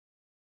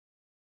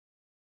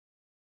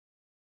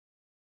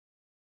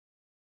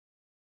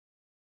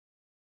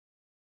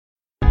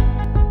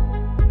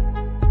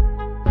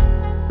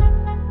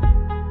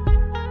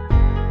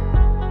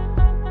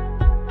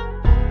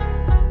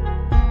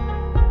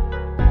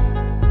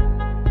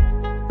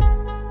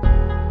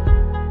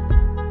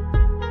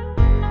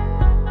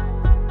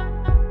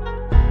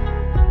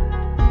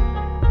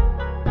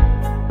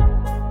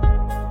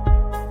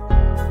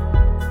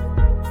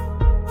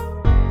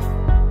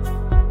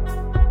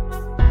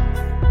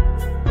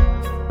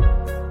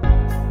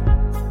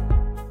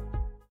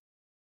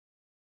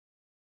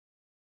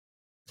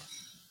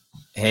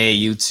Hey,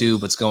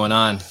 YouTube, what's going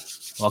on?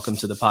 Welcome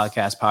to the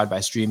podcast powered by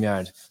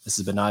StreamYard. This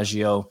is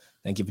Benagio.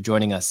 Thank you for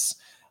joining us.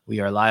 We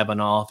are live on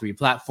all three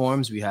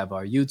platforms. We have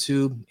our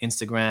YouTube,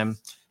 Instagram,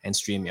 and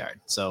StreamYard.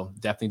 So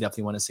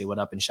definitely want to say what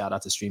up and shout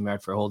out to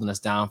StreamYard for holding us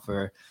down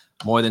for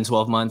more than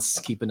 12 months,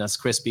 keeping us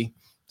crispy.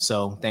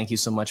 So thank you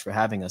so much for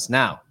having us.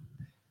 Now,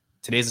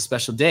 today's a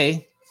special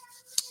day.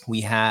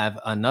 We have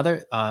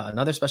another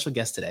special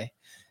guest today.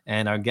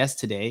 And our guest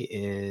today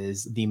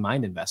is the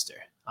Mind Investor.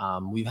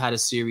 We've had a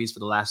series for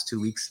the last 2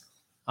 weeks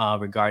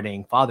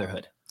regarding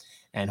fatherhood,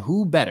 and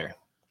who better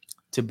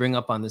to bring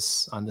up on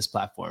this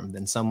platform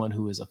than someone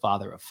who is a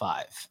father of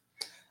 5.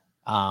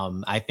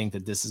 I think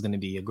that this is going to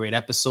be a great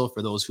episode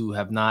for those who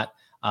have not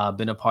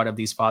been a part of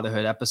these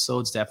fatherhood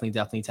episodes.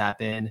 Definitely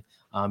tap in.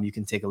 You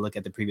can take a look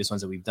at the previous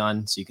ones that we've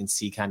done, so you can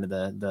see kind of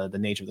the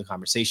nature of the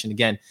conversation.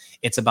 Again,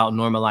 it's about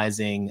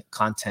normalizing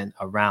content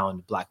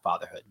around Black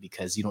fatherhood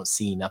because you don't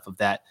see enough of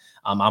that.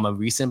 I'm a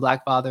recent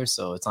Black father,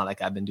 so it's not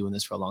like I've been doing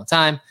this for a long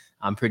time.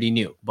 I'm pretty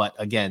new, but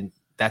again,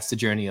 that's the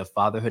journey of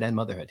fatherhood and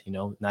motherhood. You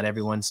know, not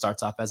everyone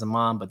starts off as a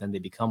mom, but then they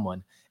become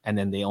one and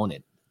then they own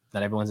it.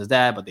 Not everyone's a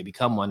dad, but they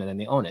become one and then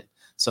they own it.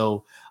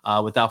 So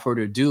without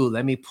further ado,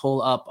 let me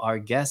pull up our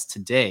guest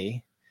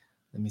today.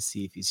 Let me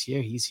see if he's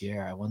here. He's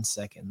here. All right, 1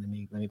 second.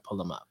 Let me pull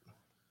him up.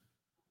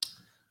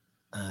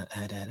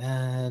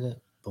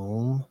 Add.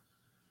 Boom.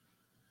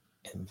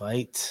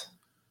 Invite.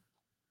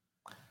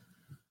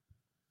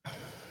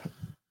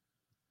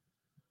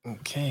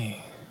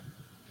 Okay.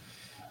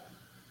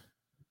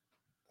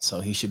 So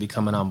he should be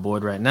coming on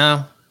board right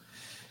now.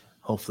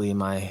 Hopefully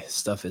my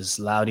stuff is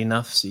loud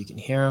enough so you can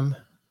hear him.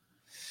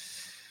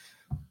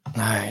 All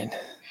right.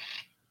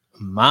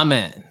 My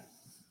man.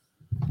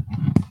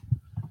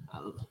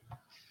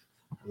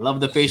 Love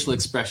the facial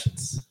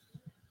expressions.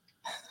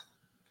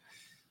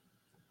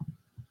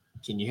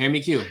 Can you hear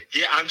me, Q?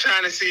 Yeah, I'm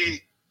trying to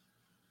see.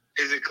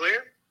 Is it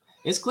clear?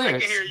 It's clear. I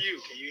can hear you.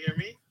 Can you hear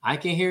me? I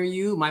can hear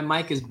you. My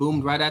mic is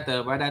boomed right at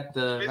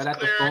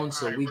the phone,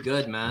 so we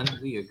good, man.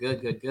 We are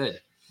good.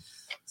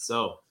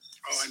 So.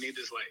 Oh, I need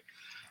this light.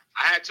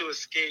 I had to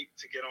escape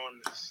to get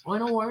on this. Oh,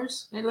 no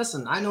worries. Hey,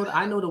 listen, I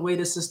know the way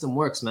this system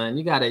works, man.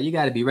 You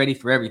gotta be ready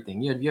for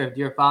everything.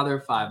 You're a father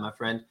of 5, my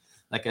friend.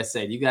 Like I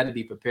said, you got to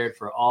be prepared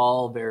for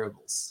all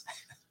variables.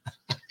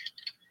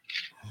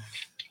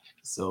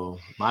 So,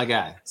 my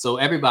guy. So,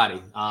 everybody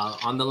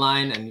on the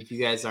line, and if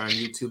you guys are on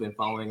YouTube and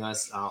following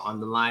us on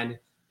the line,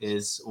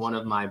 is one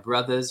of my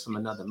brothers from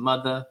another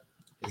mother.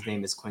 His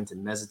name is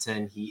Quentin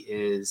Mezatin. He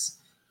is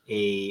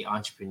a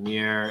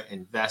entrepreneur,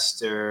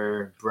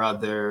 investor,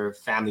 brother,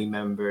 family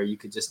member. You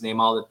could just name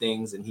all the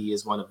things, and he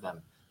is one of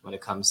them when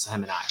it comes to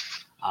him and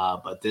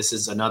I. But this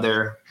is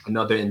another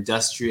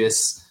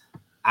industrious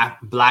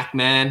Black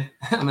man.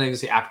 I'm not going to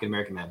say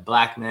African-American man,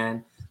 Black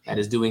man that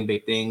is doing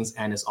big things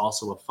and is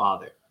also a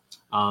father.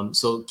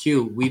 So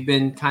Q, we've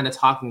been kind of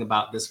talking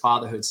about this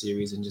fatherhood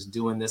series and just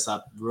doing this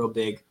up real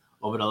big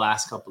over the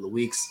last couple of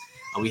weeks.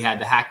 We had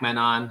the Hackman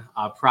on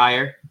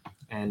prior,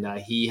 and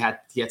he had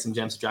some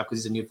gems to drop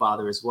because he's a new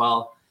father as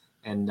well.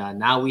 And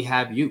now we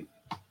have you.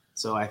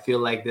 So I feel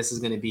like this is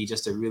going to be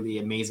just a really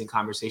amazing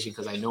conversation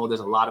because I know there's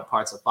a lot of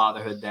parts of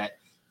fatherhood that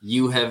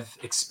you have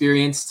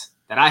experienced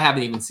that I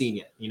haven't even seen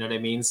yet. You know what I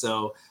mean?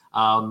 So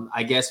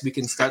I guess we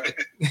can start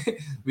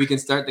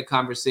the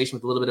conversation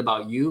with a little bit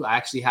about you. I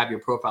actually have your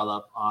profile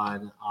up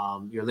on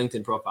your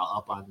LinkedIn profile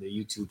up on the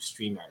YouTube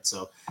StreamYard.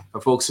 So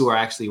for folks who are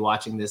actually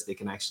watching this, they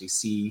can actually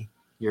see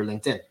your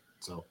LinkedIn.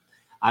 So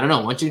I don't know.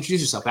 Why don't you introduce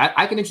yourself?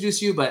 I can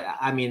introduce you, but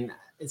I mean,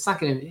 it's not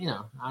going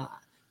to,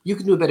 you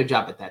can do a better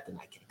job at that than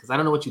I can because I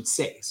don't know what you'd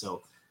say.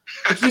 So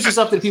introduce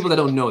yourself to the people that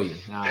don't know you.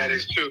 That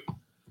is true.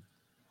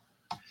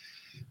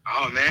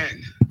 Oh,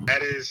 man.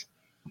 That is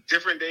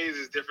different days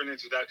is different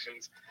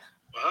introductions.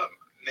 Well,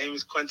 name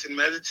is Quentin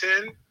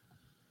Mezatin.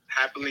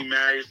 Happily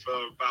married for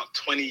about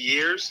 20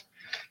 years.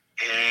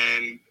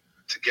 And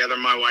together,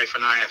 my wife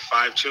and I have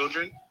 5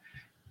 children.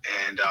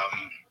 And,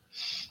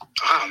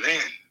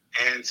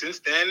 and since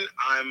then,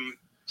 I'm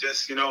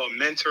just, a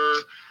mentor,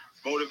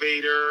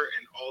 motivator,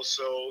 and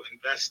also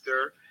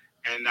investor.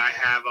 And I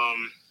have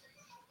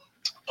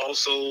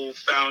also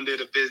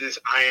founded a business,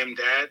 I Am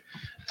Dad,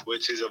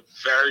 which is a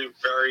very,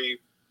 very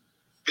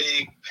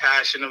big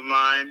passion of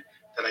mine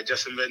that I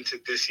just invented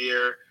this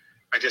year.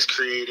 I just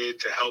created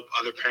to help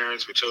other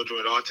parents with children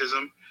with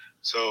autism.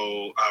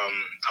 So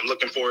I'm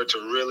looking forward to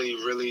really,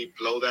 really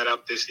blow that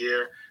up this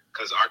year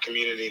because our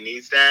community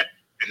needs that.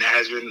 And that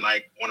has been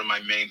like one of my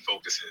main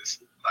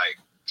focuses, like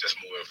just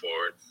moving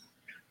forward.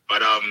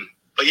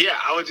 But yeah,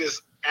 I would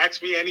just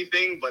ask me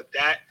anything, but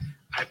that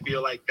I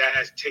feel like that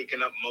has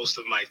taken up most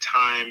of my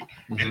time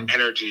and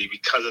energy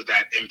because of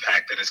that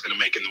impact that it's going to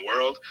make in the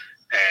world.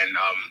 And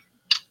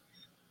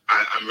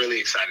I'm really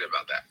excited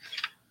about that.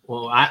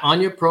 Well, on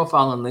your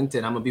profile on LinkedIn,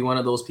 I'm going to be one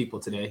of those people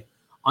today.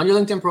 On your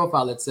LinkedIn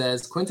profile, it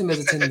says Quentin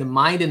Mezatin, the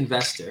Mind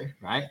Investor,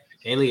 right?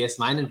 Alias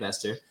Mind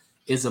Investor,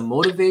 is a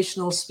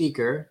motivational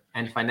speaker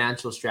and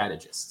financial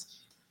strategist.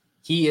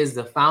 He is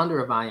the founder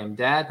of I Am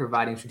Dad,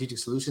 providing strategic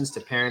solutions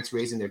to parents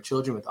raising their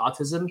children with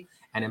autism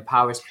and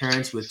empowers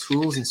parents with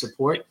tools and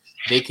support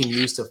they can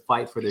use to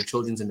fight for their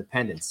children's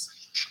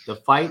independence. The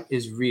fight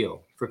is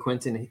real for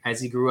Quentin as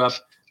he grew up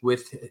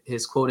with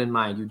his quote in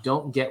mind: "You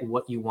don't get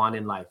what you want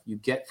in life. You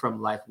get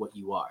from life what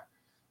you are."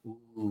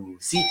 Ooh,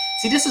 see,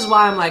 this is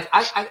why I'm like,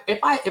 if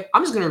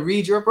I'm just gonna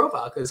read your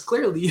profile, because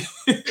clearly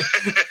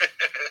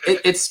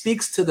it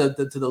speaks to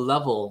the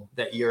level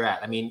that you're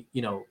at. I mean,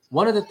 you know,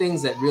 one of the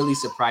things that really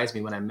surprised me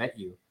when I met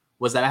you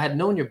was that I had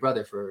known your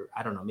brother for,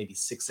 I don't know, maybe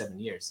 6-7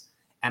 years,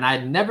 and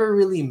I'd never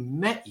really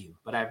met you,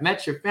 but I've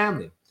met your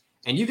family,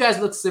 and you guys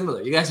look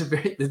similar. You guys are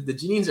the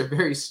genes are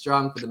very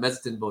strong for the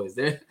Mezatin boys.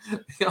 They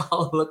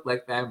all look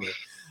like family.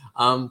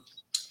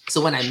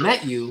 So when I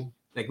met you,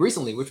 like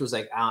recently, which was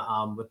like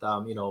with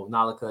you know,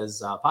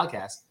 Nalika's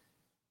podcast,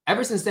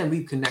 ever since then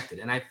we've connected,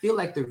 and I feel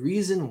like the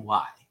reason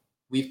why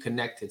we've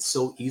connected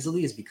so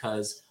easily is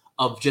because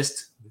of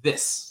just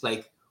this,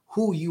 like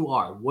who you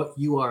are, what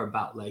you are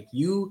about. Like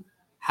you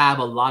have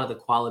a lot of the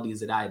qualities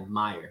that I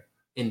admire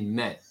in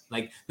men.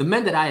 Like the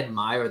men that I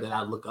admire, that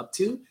I look up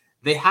to,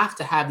 they have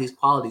to have these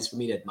qualities for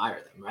me to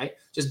admire them, right?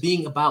 Just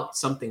being about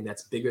something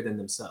that's bigger than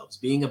themselves,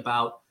 being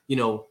about, you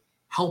know,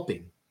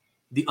 helping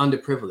the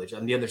underprivileged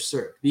and the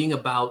underserved, being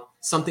about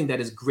something that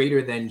is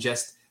greater than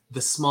just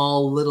the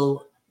small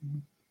little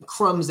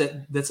crumbs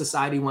that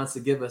society wants to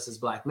give us as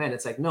Black men.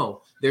 It's like,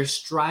 no, they're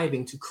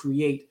striving to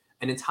create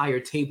an entire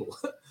table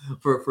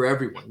for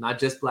everyone, not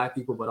just Black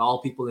people, but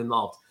all people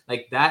involved.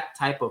 Like that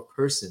type of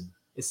person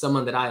is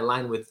someone that I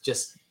align with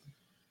just,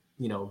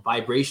 you know,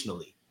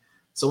 vibrationally.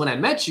 So when I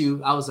met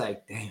you, I was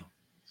like, damn,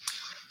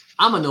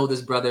 I'm gonna know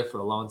this brother for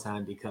a long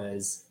time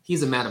because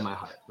he's a man of my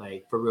heart,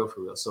 like for real,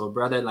 for real. So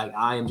brother, like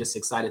I am just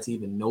excited to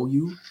even know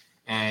you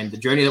and the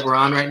journey that we're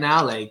on right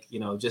now. Like, you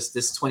know, just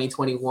this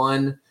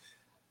 2021,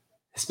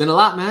 it's been a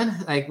lot,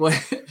 man. Like what,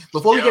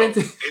 before we get into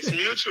it's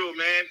mutual,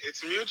 man.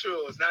 It's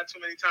mutual. It's not too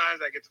many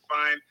times I get to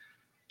find,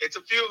 it's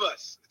a few of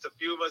us. It's a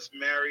few of us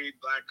married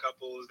Black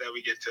couples that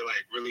we get to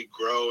like really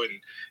grow and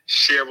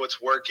share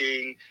what's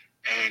working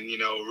and, you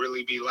know,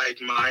 really be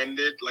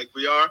like-minded like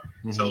we are.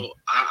 Mm-hmm. So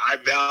I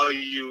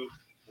value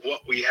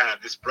what we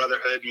have. This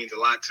brotherhood means a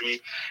lot to me.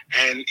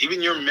 And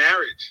even your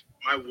marriage,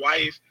 my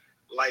wife,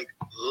 like,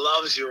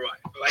 loves your wife.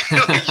 Like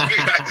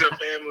you guys are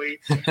family.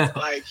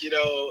 Like, you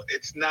know,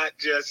 it's not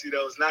just, you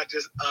know, it's not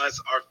just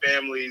us. Our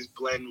families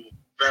blend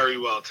very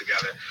well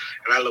together.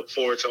 And I look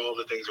forward to all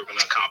the things we're going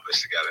to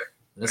accomplish together.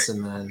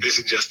 Listen, man. This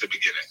is just the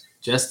beginning.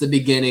 Just the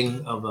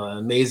beginning of an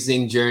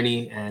amazing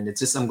journey. And it's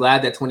just, I'm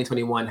glad that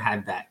 2021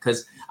 had that,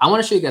 because I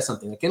want to show you guys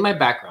something. Like in my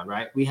background,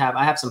 right?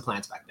 I have some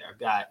plants back there. I've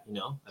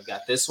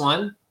got this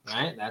one,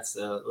 right? That's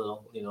a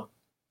little, you know,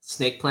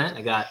 snake plant.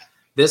 I got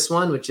this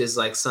one, which is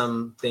like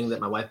something that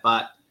my wife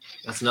bought.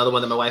 That's another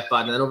one that my wife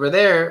bought. And then over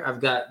there, I've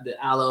got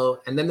the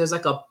aloe. And then there's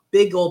like a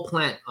big old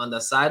plant on the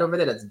side over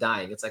there that's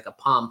dying. It's like a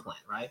palm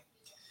plant, right?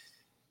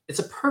 It's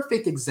a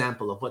perfect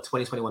example of what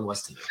 2021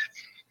 was to me.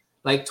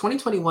 Like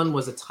 2021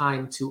 was a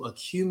time to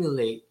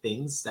accumulate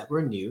things that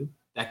were new,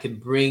 that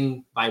could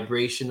bring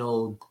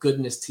vibrational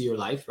goodness to your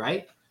life,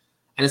 right?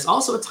 And it's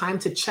also a time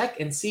to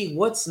check and see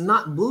what's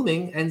not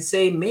blooming and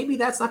say, maybe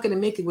that's not going to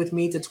make it with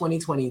me to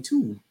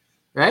 2022,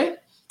 right?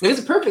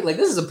 It's perfect. Like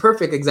this is a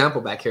perfect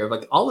example back here of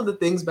like all of the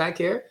things back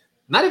here.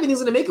 Not everything's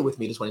going to make it with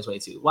me to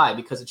 2022. Why?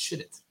 Because it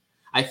shouldn't.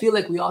 I feel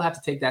like we all have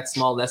to take that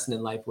small lesson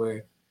in life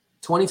where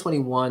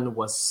 2021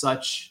 was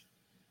such,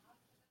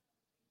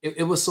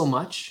 it was so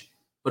much,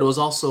 but it was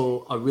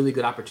also a really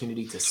good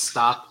opportunity to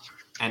stop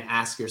and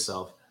ask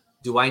yourself,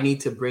 do I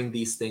need to bring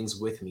these things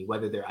with me?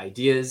 Whether they're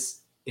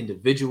ideas,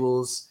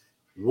 individuals,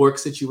 work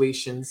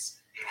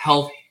situations,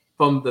 health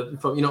from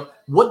you know,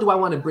 what do I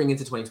want to bring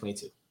into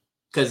 2022?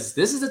 Because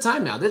this is the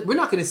time now. We're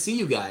not going to see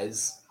you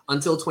guys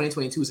until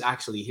 2022 is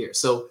actually here.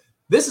 So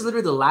this is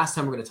literally the last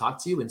time we're going to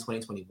talk to you in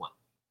 2021.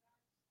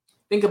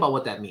 Think about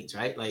what that means,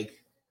 right? Like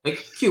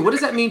Q, what does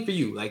that mean for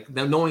you? Like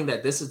knowing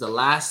that this is the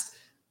last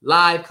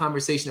live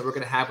conversation that we're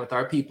going to have with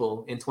our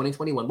people in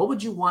 2021. What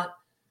would you want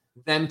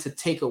them to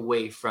take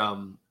away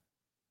from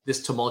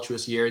this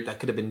tumultuous year that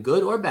could have been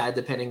good or bad,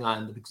 depending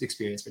on the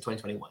experience for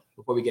 2021,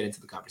 before we get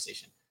into the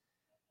conversation?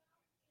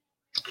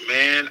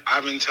 Man,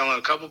 I've been telling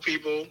a couple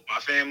people, my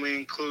family,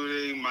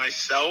 including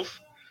myself,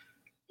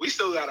 we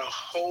still got a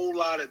whole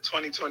lot of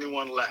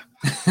 2021 left.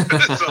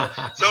 So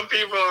some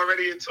people are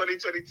already in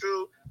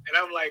 2022, and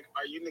I'm like,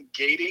 are you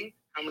negating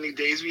how many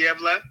days we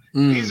have left?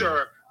 These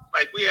are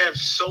like, we have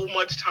so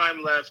much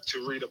time left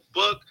to read a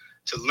book,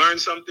 to learn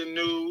something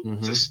new,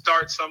 to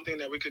start something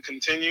that we could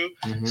continue.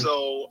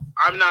 So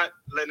I'm not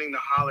letting the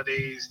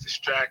holidays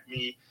distract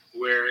me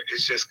where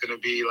it's just going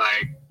to be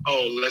like,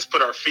 oh, let's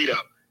put our feet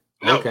up.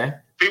 No, okay.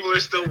 People are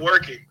still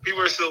working.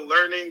 People are still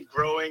learning,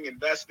 growing,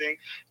 investing,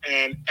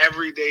 and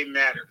every day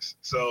matters.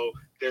 So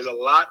there's a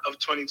lot of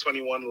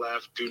 2021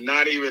 left.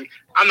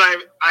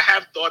 I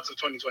have thoughts of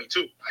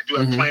 2022. I do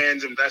have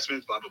plans,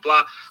 investments, blah, blah,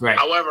 blah. Right.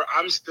 However,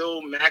 I'm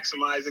still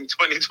maximizing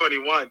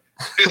 2021.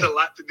 There's a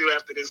lot to do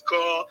after this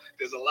call.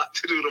 There's a lot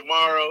to do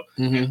tomorrow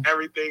and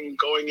everything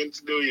going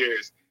into New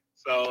Year's.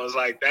 So it's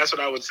like, that's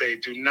what I would say.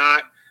 Do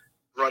not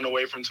run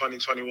away from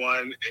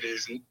 2021. It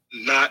is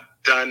not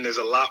done. There's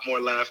a lot more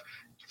left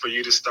for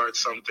you to start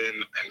something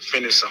and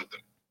finish something.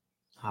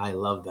 I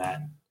love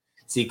that.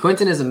 See,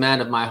 Quentin is a man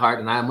of my heart,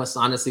 and I must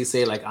honestly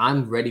say, like,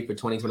 I'm ready for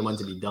 2021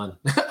 to be done.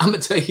 I'm gonna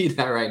tell you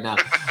that right now.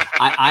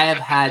 I have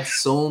had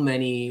so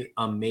many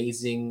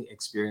amazing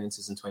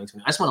experiences in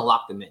 2020. I just want to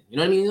lock them in. You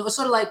know what I mean? It's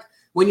sort of like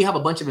when you have a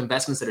bunch of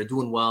investments that are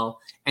doing well,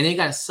 and then you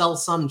got to sell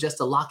some just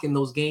to lock in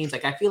those gains.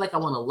 Like, I feel like I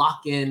want to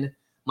lock in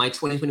my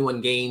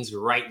 2021 gains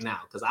right now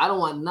because I don't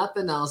want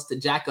nothing else to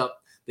jack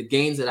up the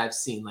gains that I've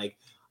seen. Like,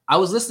 I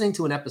was listening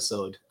to an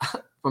episode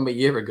from a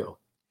year ago.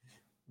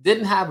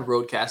 Didn't have a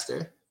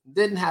roadcaster,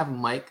 didn't have a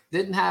mic,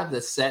 didn't have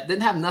the set,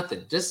 didn't have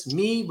nothing. Just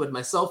me with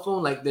my cell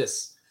phone like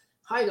this.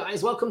 Hi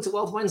guys, welcome to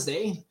Wealth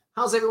Wednesday.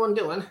 How's everyone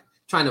doing?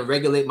 Trying to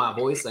regulate my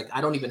voice. Like,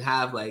 I don't even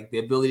have like the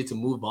ability to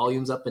move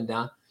volumes up and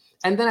down.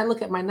 And then I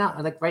look at my now,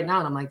 like right now,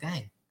 and I'm like,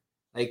 dang,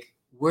 like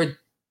we're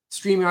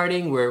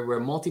StreamYarding, we're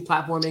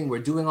multi-platforming, we're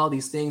doing all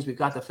these things. We've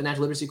got the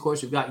financial literacy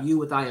course, we've got you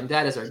with I Am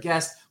Dad as our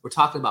guest. We're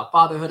talking about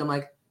fatherhood. I'm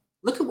like,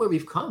 look at where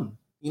we've come,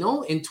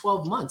 in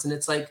 12 months. And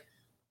it's like,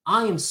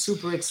 I am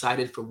super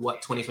excited for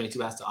what 2022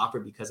 has to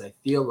offer because I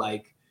feel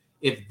like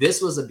if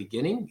this was the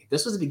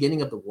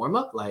beginning of the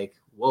warm-up, like,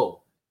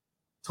 whoa,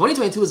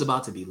 2022 is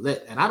about to be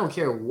lit. And I don't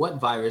care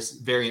what virus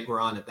variant we're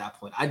on at that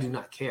point. I do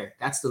not care.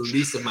 That's the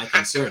least of my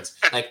concerns.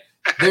 Like,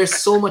 there's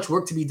so much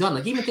work to be done.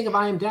 Like, even think of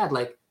I Am Dad.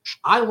 Like,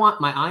 I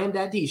want my I Am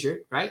Dad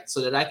t-shirt, right?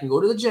 So that I can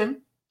go to the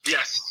gym.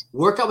 Yes.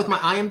 Work out with my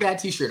I Am Dad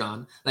t-shirt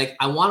on. Like,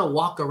 I want to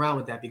walk around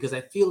with that because I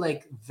feel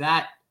like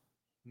that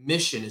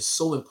mission is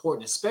so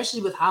important,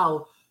 especially with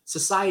how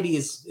society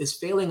is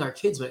failing our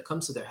kids when it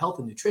comes to their health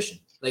and nutrition.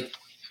 Like,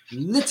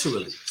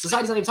 literally,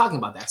 society's not even talking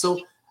about that. So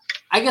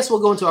I guess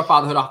we'll go into our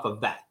fatherhood off of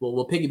that.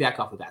 We'll piggyback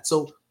off of that.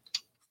 So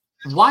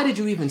why did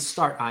you even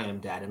start I Am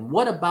Dad? And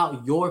what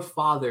about your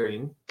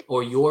fathering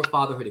or your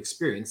fatherhood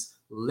experience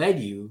led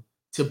you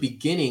to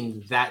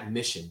beginning that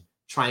mission,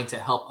 trying to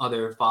help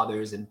other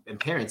fathers and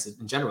parents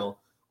in general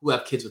who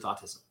have kids with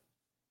autism?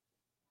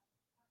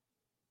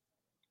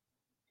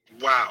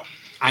 Wow.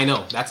 I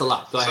know, that's a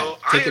lot. Go ahead.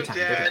 Take your time.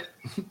 Dad.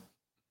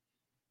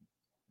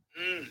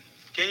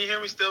 Can you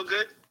hear me still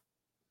good?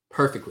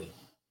 Perfectly.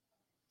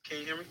 Can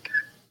you hear me?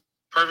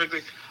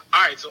 Perfectly.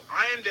 All right, so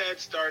I Am Dad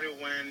started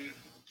when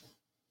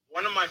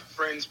one of my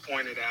friends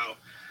pointed out,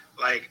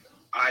 like,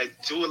 I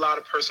do a lot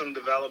of personal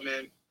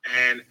development,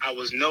 and I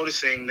was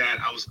noticing that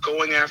I was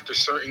going after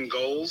certain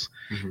goals,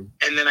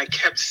 and then I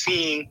kept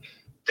seeing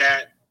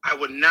that I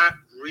would not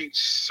reach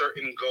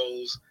certain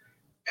goals,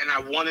 and I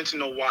wanted to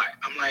know why.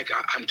 I'm like,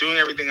 I'm doing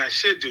everything I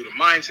should do, the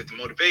mindset, the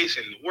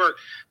motivation, the work,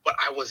 but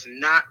I was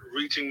not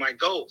reaching my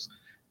goals.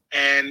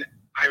 And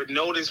I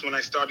noticed when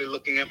I started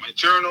looking at my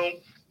journal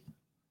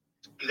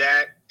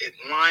that it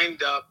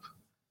lined up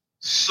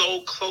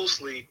so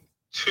closely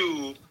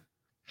to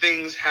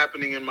things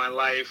happening in my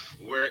life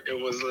where it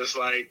was just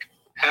like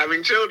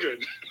having children.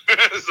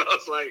 So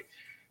it's like,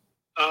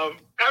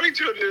 having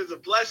children is a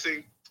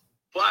blessing,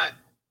 but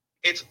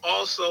it's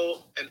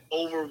also an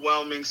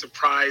overwhelming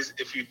surprise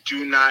if you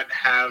do not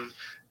have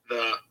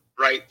the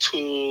right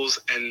tools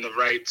and the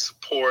right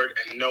support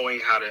and knowing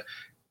how to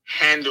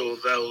handle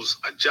those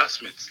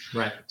adjustments.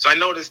 Right. So I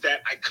noticed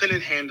that I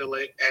couldn't handle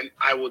it, and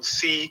I would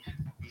see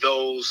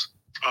those,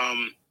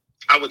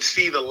 I would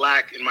see the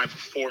lack in my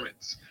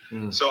performance.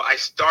 So I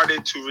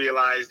started to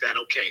realize that,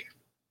 okay,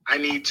 I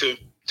need to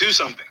do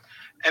something.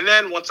 And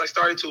then once I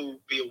started to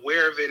be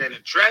aware of it and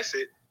address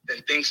it, then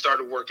things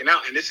started working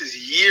out. And this is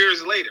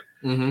years later.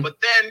 But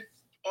then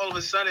all of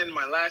a sudden,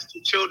 my last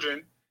two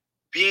children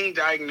being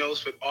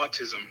diagnosed with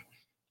autism,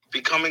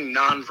 becoming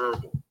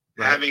nonverbal,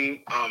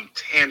 having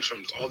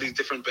tantrums, all these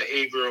different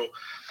behavioral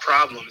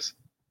problems,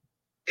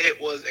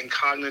 and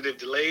cognitive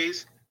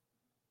delays,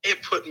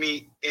 it put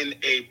me in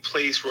a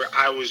place where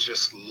I was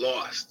just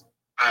lost.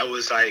 I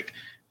was like,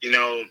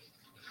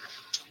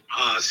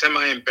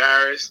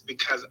 semi-embarrassed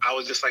because I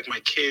was just like, my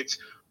kids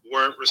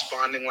weren't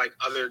responding like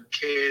other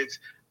kids.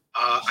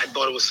 I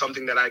thought it was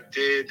something that I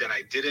did that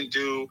I didn't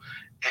do,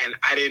 and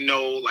I didn't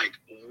know like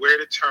where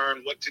to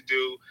turn, what to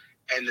do.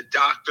 And the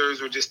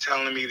doctors were just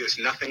telling me there's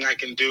nothing I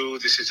can do.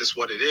 This is just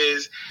what it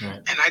is.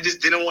 And I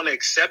just didn't want to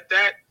accept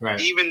that,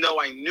 even though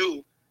I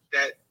knew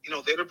that,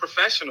 they're the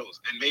professionals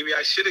and maybe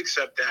I should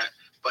accept that.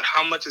 But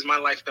how much is my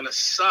life going to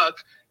suck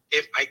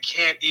if I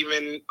can't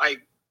even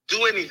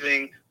do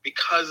anything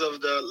because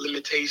of the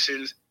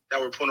limitations that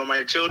were put on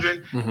my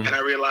children? And I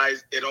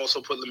realized it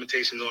also put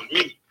limitations on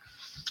me.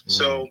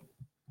 So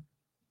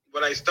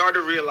what I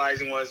started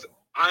realizing was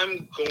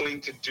I'm going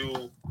to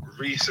do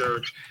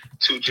research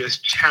to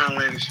just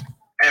challenge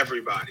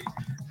everybody,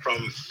 from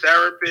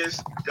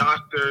therapists,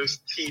 doctors,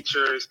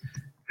 teachers,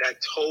 that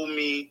told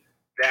me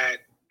that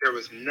there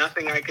was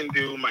nothing I can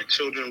do. My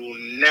children will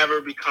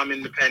never become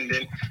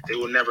independent. They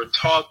will never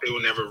talk. They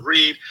will never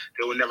read.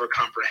 They will never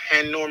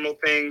comprehend normal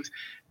things.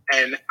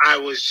 And I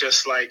was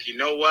just like, you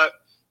know what?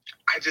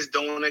 I just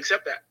don't want to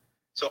accept that.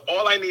 So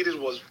all I needed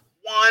was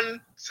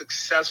one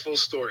successful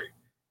story.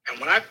 And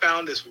when I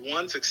found this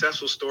one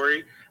successful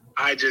story,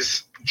 I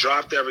just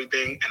dropped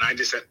everything and I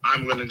just said,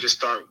 I'm going to just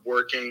start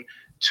working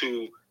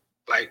to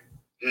like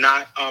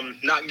not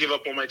give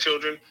up on my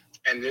children.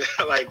 And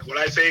like when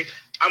I say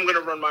I'm going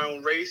to run my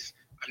own race,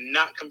 I'm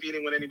not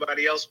competing with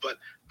anybody else, but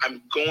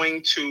I'm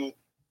going to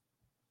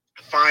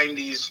find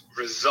these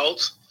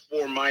results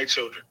for my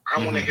children.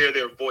 I want to hear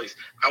their voice.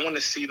 I want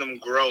to see them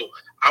grow.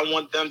 I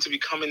want them to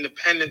become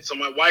independent so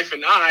my wife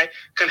and I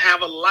can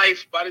have a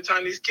life by the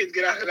time these kids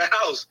get out of the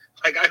house.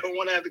 Like, I don't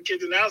want to have the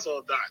kids in the house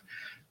all the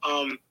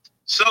time.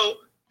 So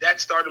that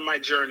started my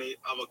journey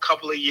of a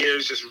couple of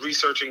years just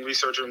researching.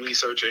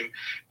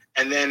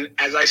 And then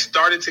as I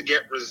started to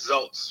get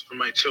results from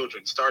my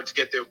children, started to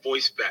get their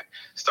voice back,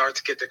 started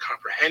to get their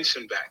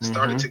comprehension back,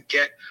 started to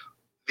get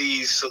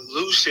these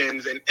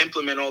solutions and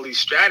implement all these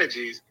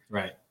strategies,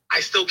 right, I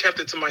still kept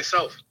it to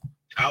myself.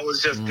 I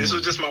was just, this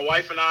was just my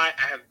wife and I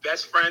have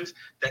best friends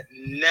that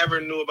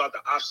never knew about the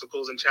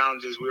obstacles and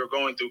challenges we were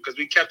going through because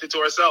we kept it to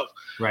ourselves.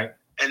 Right.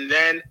 And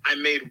then I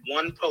made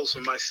one post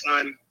when my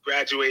son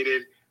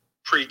graduated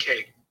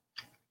pre-K.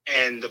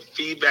 And the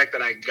feedback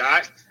that I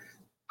got,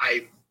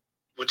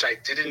 which I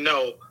didn't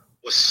know,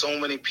 was so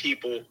many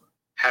people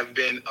have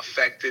been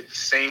affected the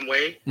same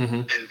way,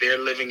 and they're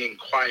living in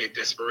quiet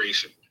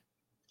desperation.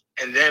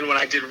 And then when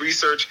I did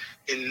research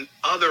in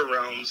other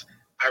realms,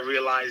 I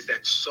realized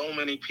that so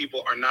many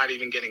people are not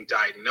even getting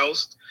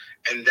diagnosed.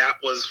 And that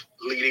was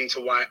leading to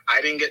why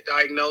I didn't get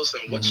diagnosed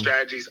and what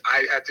strategies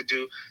I had to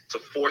do to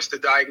force the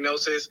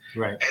diagnosis.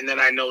 Right. And then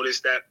I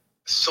noticed that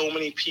so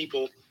many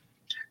people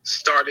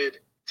started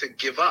to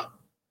give up,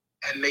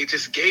 and they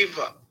just gave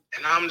up.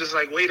 And I'm just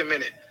like, wait a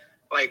minute.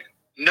 Like,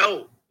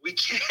 no, we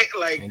can't.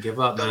 Like, can't give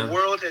up, the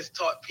world has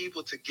taught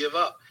people to give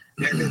up.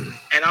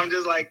 And I'm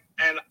just like,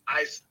 and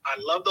I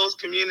love those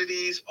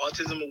communities,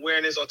 Autism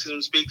Awareness,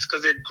 Autism Speaks,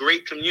 because they're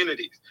great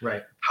communities.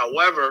 Right.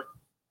 However,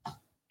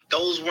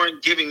 those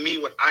weren't giving me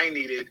what I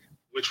needed,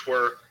 which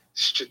were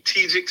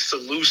strategic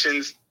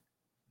solutions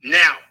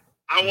now.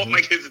 I want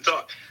my kids to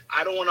talk.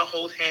 I don't want to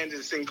hold hands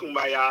and sing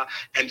Kumbaya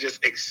and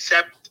just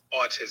accept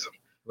autism.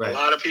 Right. A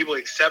lot of people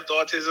accept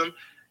autism.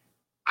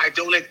 I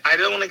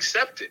don't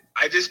accept it.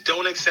 I just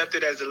don't accept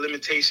it as a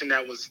limitation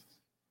that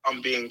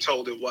I'm being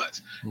told it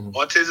was.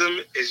 Autism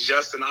is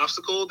just an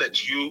obstacle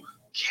that you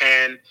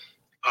can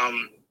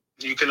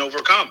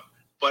overcome.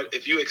 But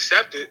if you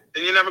accept it,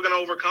 then you're never going to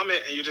overcome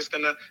it, and you're just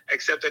going to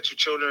accept that your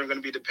children are going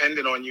to be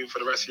dependent on you for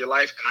the rest of your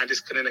life. And I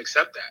just couldn't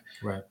accept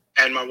that. Right.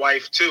 And my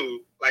wife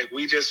too. Like,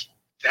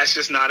 that's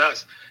just not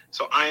us.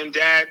 So I Am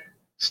Dad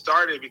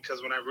started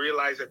because when I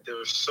realized that there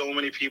were so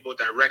many people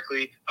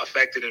directly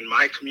affected in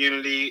my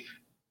community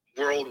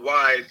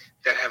worldwide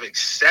that have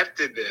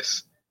accepted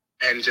this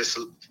and just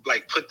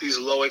like put these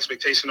low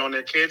expectations on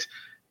their kids,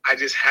 I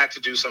just had to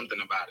do something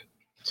about it.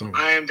 So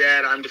I Am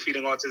Dad, I'm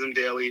Defeating Autism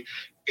Daily.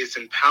 It's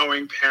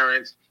empowering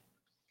parents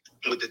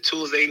with the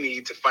tools they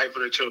need to fight for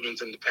their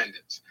children's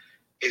independence.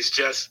 It's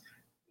just,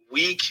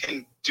 we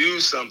can do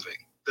something.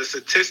 The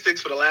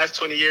statistics for the last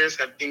 20 years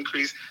have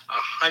increased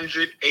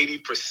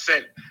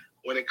 180%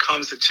 when it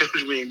comes to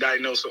children being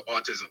diagnosed with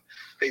autism.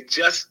 They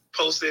just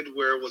posted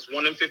where it was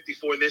 1 in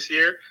 54 this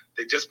year.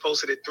 They just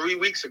posted it 3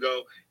 weeks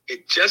ago.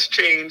 It just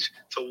changed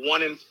to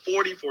 1 in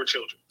 44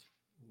 children.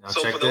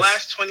 So for the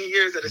last 20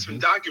 years that it's been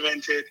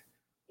documented,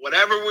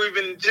 whatever we've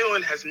been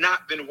doing has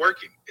not been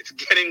working. It's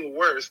getting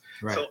worse.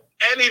 Right. So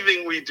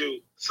anything we do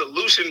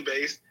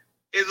solution-based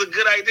is a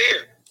good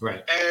idea.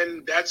 Right.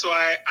 And that's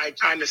why I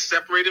kind of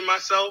separated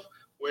myself,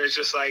 where it's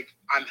just like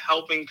I'm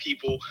helping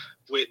people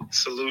with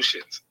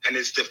solutions. And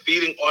it's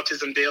Defeating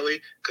Autism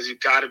Daily because you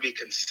got to be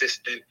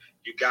consistent.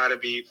 You got to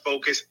be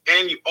focused.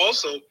 And you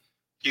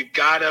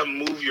got to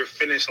move your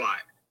finish line.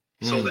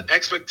 So the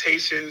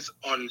expectations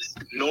on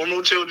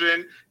normal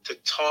children to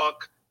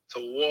talk, to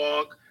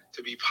walk,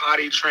 to be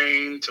potty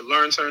trained, to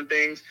learn certain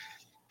things,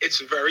 it's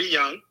very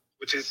young,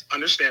 which is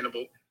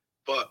understandable.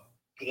 But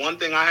one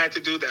thing I had to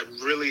do that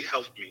really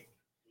helped me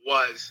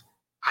was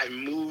I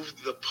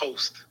moved the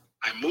post.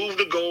 I moved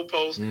the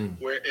goalpost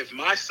where if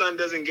my son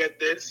doesn't get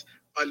this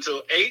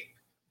until 8,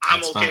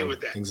 I'm okay with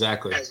that.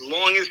 Exactly. As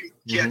long as he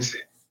gets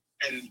it.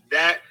 And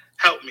that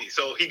helped me.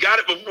 So he got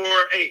it before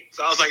 8.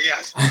 So I was like,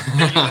 yes,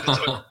 they're using the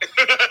toilet.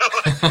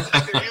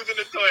 They're using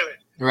the toilet.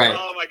 Right.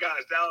 Oh my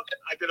gosh.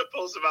 I did a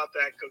post about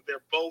that because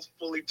they're both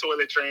fully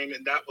toilet trained.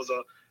 And that was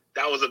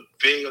a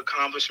big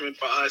accomplishment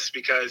for us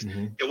because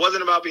it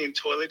wasn't about being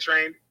toilet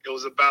trained. It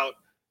was about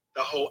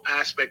the whole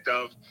aspect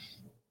of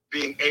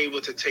being able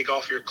to take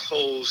off your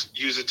clothes,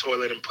 use the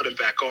toilet, and put it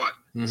back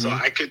on. So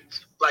I could,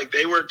 like,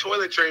 they were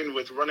toilet trained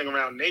with running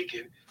around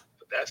naked,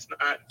 but that's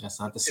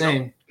not the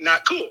same.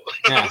 Not cool.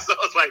 Yeah. So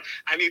it's like,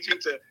 I need you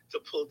to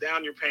pull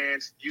down your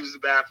pants, use the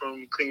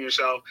bathroom, clean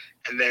yourself.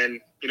 And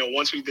then,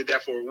 once we did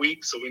that for a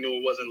week, so we knew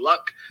it wasn't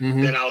luck,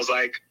 then I was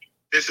like,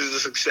 this is a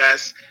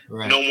success.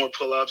 Right. No more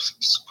pull-ups,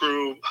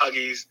 screw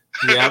huggies,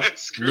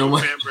 screw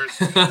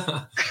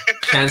pampers.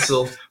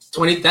 Cancel.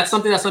 20. That's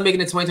something that's not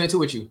making it 2022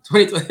 with you.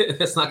 2020.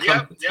 That's not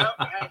coming. Yep.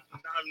 I'm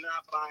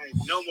not buying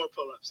no more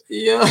pull-ups.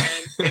 Yeah.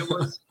 And it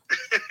was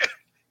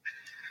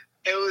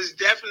It was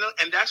definitely,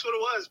 and that's what it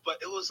was. But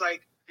it was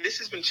like, this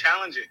has been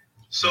challenging.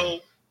 So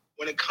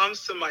when it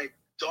comes to my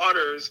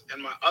daughters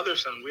and my other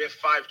son, we have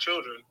 5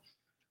 children.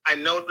 I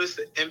noticed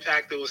the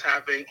impact it was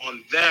having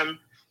on them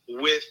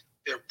with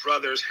their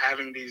brothers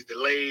having these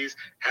delays,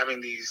 having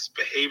these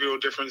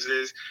behavioral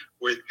differences,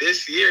 where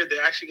this year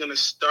they're actually going to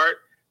start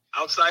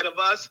outside of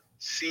us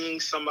seeing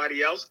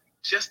somebody else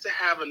just to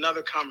have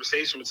another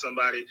conversation with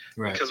somebody.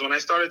 Right. Because when I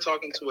started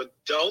talking to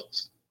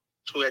adults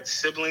who had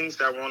siblings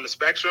that were on the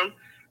spectrum,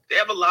 they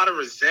have a lot of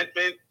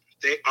resentment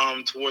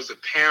towards the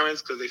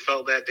parents because they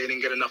felt that they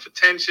didn't get enough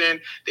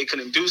attention, they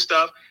couldn't do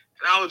stuff.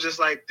 And I was just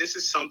like, this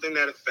is something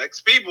that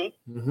affects people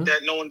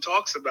that no one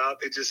talks about.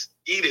 They just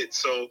eat it.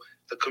 So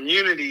the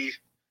community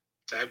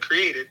that I've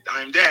created,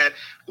 I'm Dad,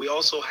 we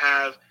also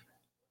have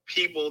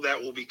people that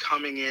will be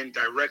coming in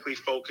directly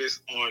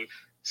focused on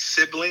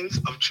siblings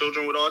of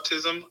children with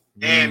autism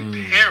and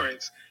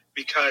parents,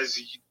 because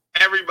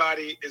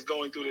everybody is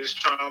going through this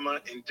trauma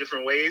in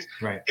different ways.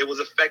 Right. It was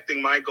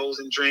affecting my goals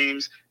and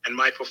dreams and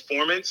my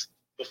performance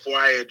before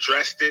I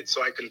addressed it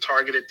so I can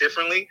target it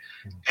differently.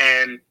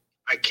 And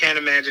I can't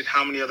imagine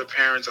how many other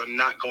parents are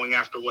not going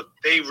after what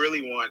they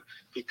really want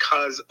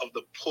because of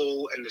the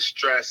pull and the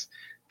stress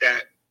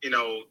that,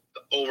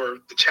 over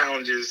the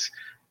challenges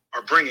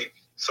are bringing.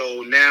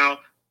 So now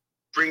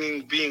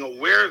being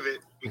aware of it,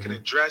 we can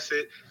address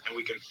it and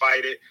we can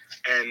fight it,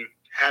 and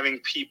having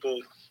people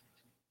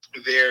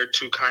there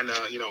to kind of,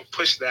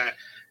 push that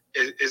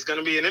is going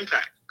to be an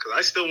impact, because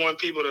I still want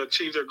people to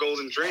achieve their goals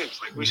and dreams.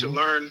 Like, we should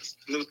learn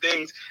new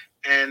things,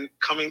 and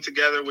coming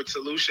together with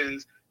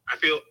solutions. I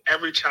feel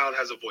every child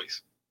has a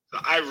voice. So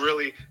I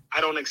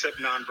don't accept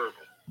nonverbal.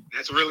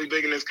 That's really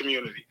big in this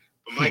community.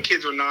 But my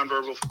kids were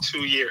nonverbal for 2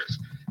 years.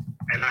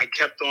 And I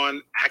kept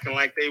on acting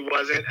like they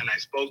wasn't. And I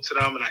spoke to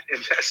them and I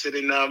invested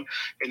in them,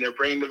 in their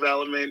brain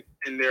development,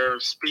 in their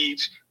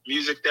speech,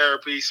 music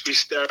therapy,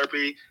 speech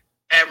therapy,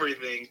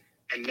 everything.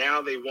 And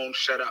now they won't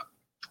shut up.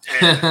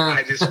 And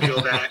I just feel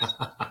that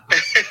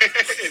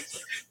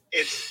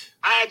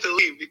I had to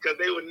leave because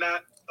they would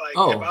not,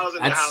 like, if I was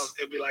in the house,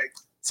 it'd be like,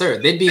 sir,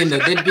 they'd be on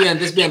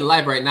the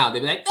live right now.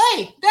 They'd be like,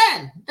 hey,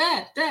 Dad.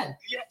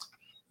 Yeah.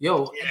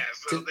 Yo. Yeah,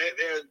 so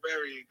they're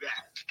very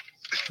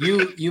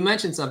that. You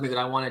mentioned something that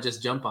I want to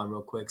just jump on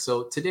real quick.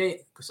 So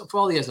today, for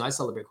all you guys know, I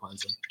celebrate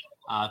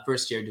Kwanzaa,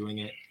 first year doing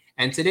it.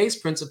 And today's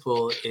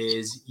principle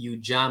is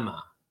Ujamaa,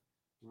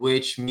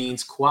 which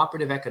means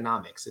cooperative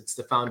economics. It's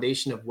the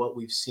foundation of what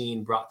we've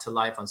seen brought to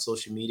life on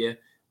social media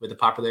with the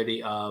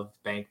popularity of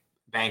Bank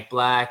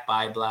Black,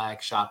 Buy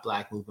Black, Shop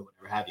Black movement,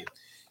 whatever have you.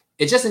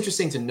 It's just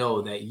interesting to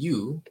know that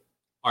you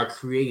are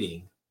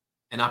creating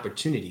an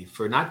opportunity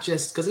for not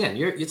just, because again,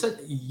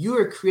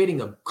 you're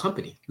creating a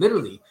company.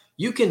 Literally,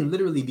 you can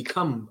literally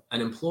become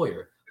an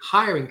employer,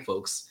 hiring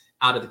folks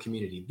out of the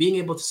community, being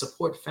able to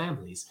support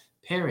families,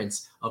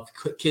 parents of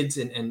kids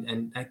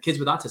and kids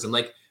with autism.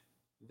 Like,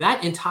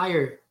 that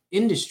entire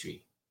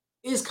industry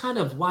is kind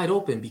of wide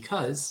open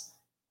because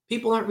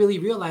people aren't really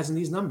realizing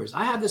these numbers.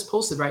 I have this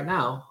posted right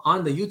now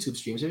on the YouTube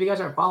stream. So if you guys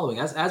aren't following,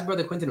 as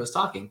Brother Quentin was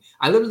talking,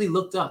 I literally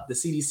looked up the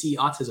CDC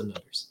autism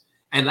numbers.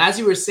 And as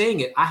you were saying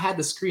it, I had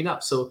the screen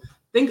up. So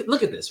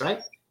look at this,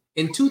 right?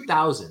 In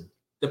 2000,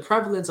 the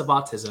prevalence of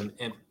autism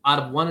out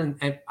of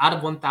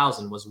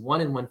 1,000 was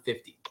 1 in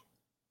 150,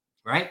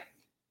 right?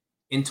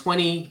 In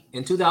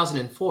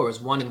 2004, it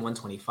was 1 in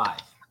 125.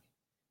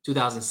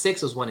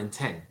 2006 was 1 in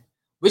 10,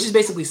 which is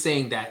basically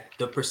saying that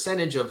the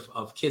percentage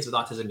of kids with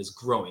autism is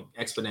growing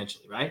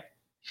exponentially, right?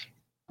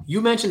 You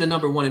mentioned the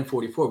number 1 in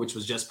 44, which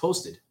was just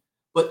posted,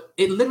 but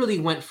it literally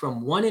went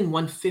from 1 in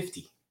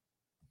 150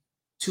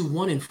 to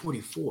 1 in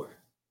 44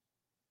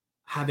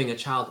 having a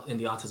child in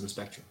the autism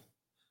spectrum.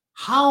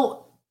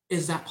 How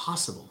is that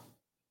possible?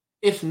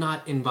 If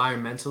not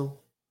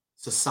environmental,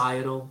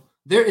 societal,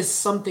 there is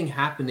something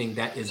happening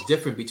that is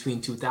different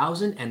between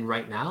 2000 and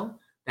right now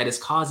that is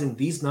causing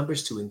these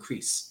numbers to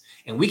increase.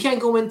 And we can't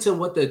go into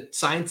what the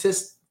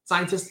scientists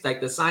are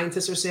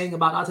saying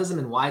about autism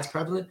and why it's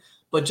prevalent,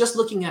 but just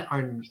looking at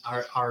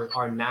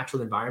our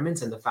natural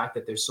environments and the fact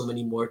that there's so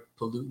many more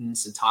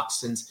pollutants and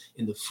toxins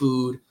in the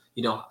food.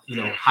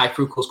 High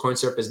fructose corn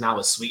syrup is now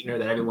a sweetener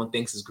that everyone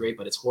thinks is great,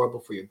 but it's horrible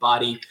for your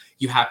body.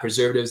 You have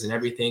preservatives and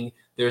everything.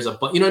 There's like,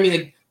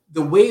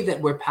 the way that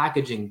we're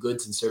packaging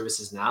goods and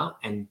services now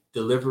and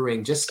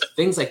delivering just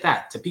things like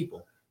that to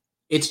people,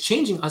 it's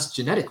changing us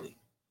genetically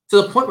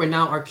to the point where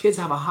now our kids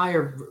have a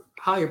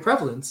higher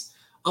prevalence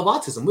of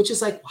autism, which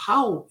is like,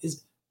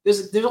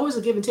 there's always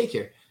a give and take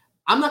here.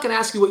 I'm not going to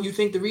ask you what you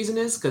think the reason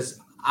is, because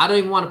I don't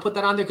even want to put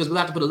that on there because we'll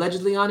have to put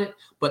allegedly on it.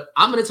 But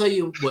I'm going to tell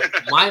you what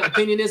my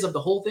opinion is of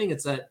the whole thing.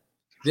 It's that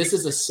this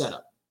is a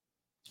setup.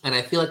 And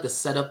I feel like the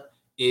setup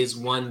is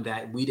one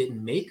that we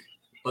didn't make,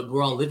 but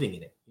we're all living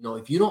in it.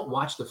 If you don't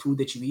watch the food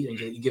that you eat and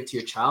you give to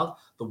your child,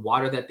 the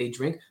water that they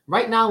drink,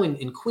 right now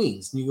in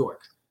Queens, New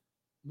York,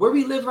 where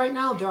we live right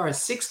now, there are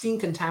 16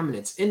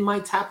 contaminants in my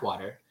tap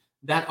water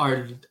that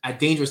are at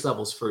dangerous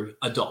levels for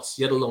adults,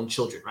 yet alone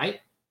children, right?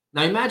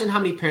 Now imagine how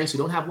many parents who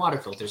don't have water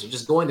filters are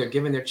just going there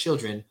giving their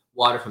children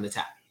water from the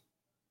tap.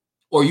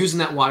 or using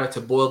that water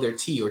to boil their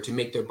tea or to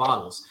make their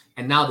bottles.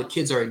 And now the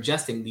kids are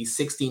ingesting these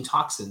 16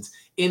 toxins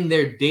in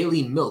their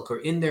daily milk or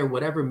in their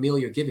whatever meal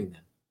you're giving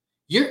them.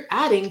 You're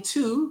adding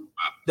to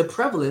the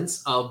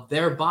prevalence of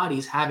their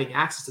bodies having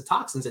access to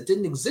toxins that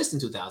didn't exist in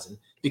 2000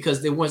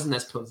 because it wasn't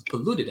as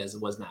polluted as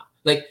it was now.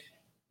 Like,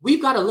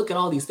 we've got to look at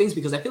all these things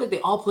because I feel like they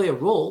all play a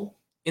role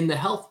in the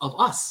health of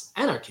us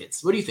and our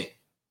kids. What do you think?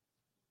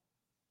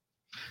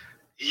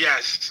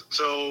 Yes.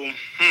 So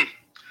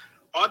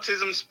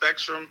autism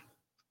spectrum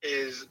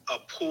is a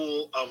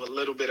pool of a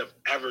little bit of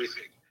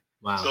everything.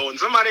 Wow. So when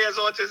somebody has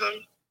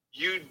autism,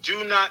 you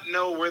do not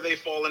know where they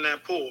fall in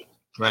that pool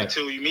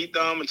until you meet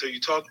them, until you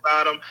talk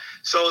about them.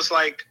 So it's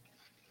like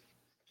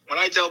when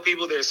I tell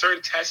people there's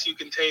certain tests you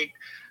can take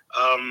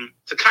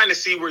to kind of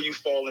see where you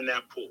fall in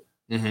that pool.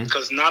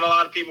 Because not a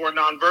lot of people are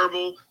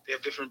nonverbal. They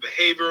have different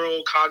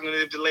behavioral,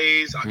 cognitive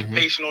delays,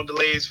 occupational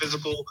delays,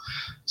 physical.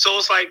 So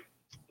it's like,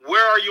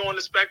 where are you on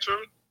the spectrum?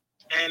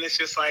 And it's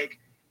just like,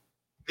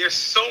 there's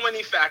so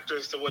many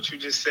factors to what you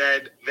just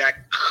said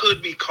that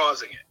could be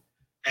causing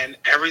it. And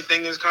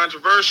everything is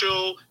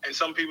controversial. And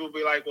some people will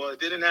be like, well, it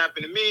didn't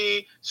happen to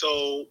me.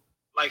 So,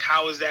 like,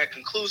 how is that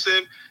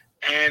conclusive?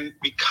 And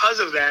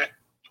because of that,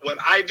 what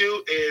I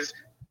do is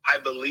I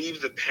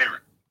believe the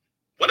parent.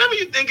 Whatever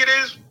you think it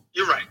is,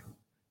 you're right.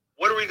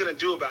 What are we going to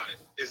do about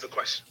it is the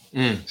question.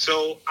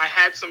 So I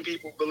had some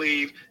people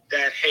believe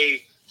that,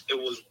 hey, it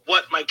was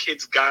what my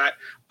kids got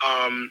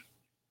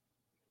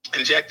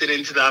injected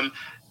into them,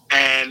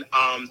 and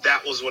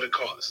that was what it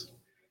caused.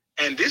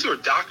 And these were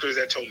doctors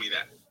that told me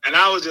that. And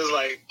I was just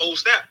like, oh,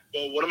 snap.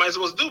 Well, what am I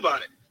supposed to do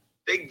about it?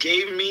 They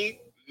gave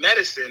me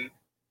medicine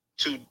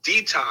to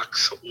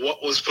detox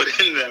what was put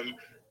in them.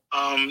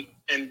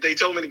 And they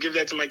told me to give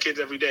that to my kids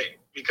every day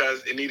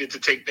because it needed to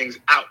take things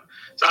out.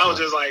 So I was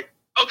just like,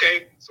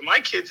 okay, so my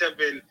kids have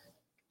been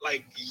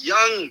like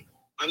young.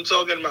 I'm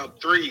talking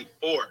about 3,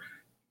 4,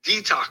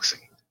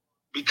 detoxing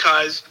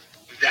because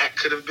that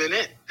could have been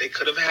it. They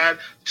could have had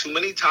too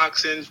many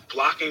toxins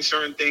blocking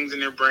certain things in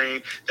their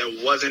brain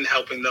that wasn't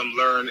helping them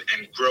learn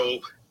and grow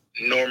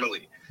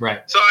normally.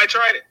 Right. So I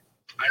tried it.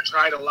 I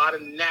tried a lot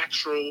of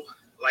natural,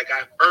 like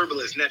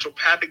herbalists,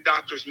 naturopathic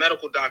doctors,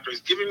 medical doctors,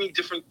 giving me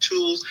different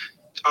tools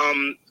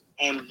on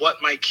what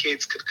my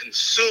kids could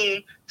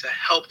consume to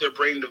help their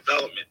brain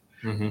development.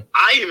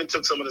 I even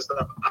took some of the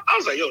stuff. I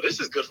was like, yo, this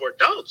is good for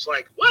adults.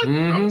 Like, what?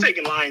 I'm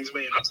taking lion's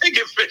mane. I'm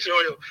taking fish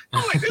oil.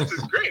 I'm like, this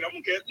is great. I'm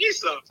going to get me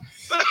some.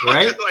 So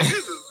I'm just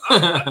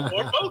like, I'm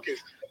more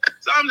focused.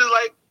 So I'm just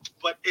like,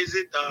 but is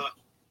it the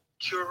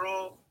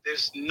cure-all?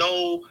 There's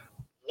no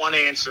one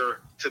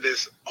answer to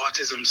this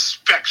autism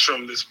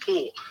spectrum, this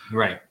pool.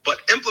 Right. But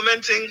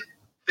implementing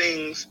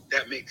things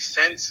that make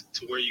sense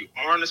to where you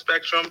are on the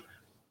spectrum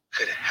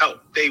could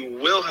help. They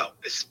will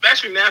help,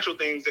 especially natural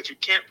things that you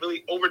can't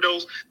really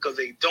overdose because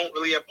they don't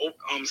really have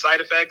side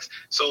effects.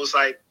 So it's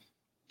like,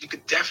 you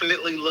could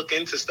definitely look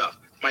into stuff.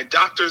 My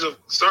doctors, of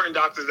certain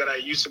doctors that I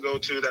used to go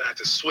to that I had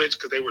to switch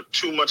because they were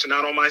too much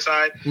not on my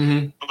side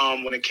when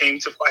it came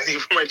to fighting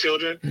for my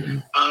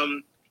children,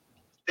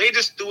 they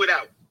just threw it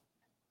out.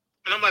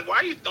 And I'm like, why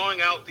are you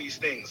throwing out these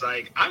things?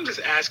 Like, I'm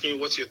just asking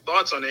you what's your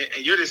thoughts on it,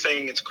 and you're just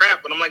saying it's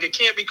crap. But I'm like, it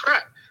can't be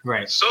crap.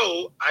 Right.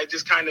 So I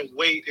just kind of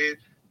waited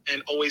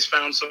and always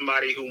found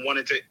somebody who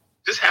wanted to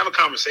just have a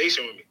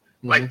conversation with me.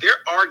 Like, there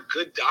are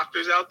good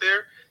doctors out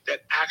there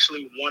that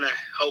actually want to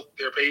help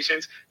their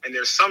patients. And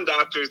there's some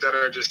doctors that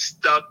are just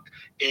stuck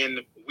in,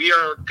 we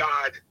are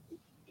God,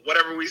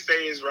 whatever we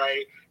say is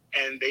right.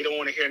 And they don't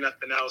want to hear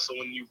nothing else. So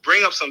when you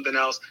bring up something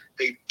else,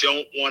 they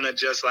don't want to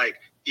just like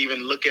even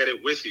look at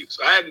it with you.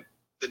 So I had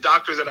the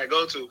doctors that I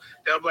go to,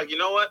 they'll be like, you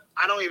know what?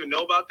 I don't even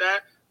know about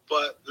that.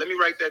 But let me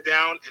write that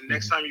down, and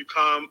next time you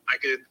come, I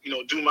could,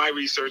 do my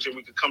research, and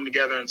we could come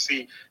together and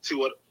see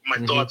what my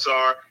thoughts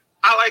are.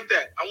 I like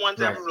that. I want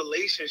to have a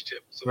relationship.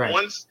 So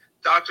once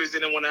doctors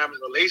didn't want to have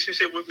a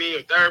relationship with me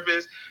or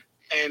therapists,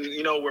 and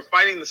we're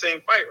fighting the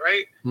same fight,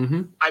 right?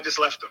 I just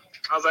left them.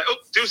 I was like, oh,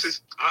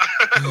 deuces.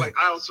 Like,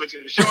 I'll switch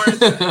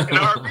insurance in a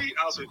heartbeat.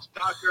 I'll switch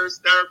doctors,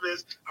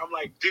 therapists. I'm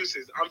like,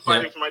 deuces. I'm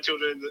fighting for my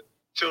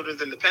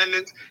children's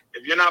independence.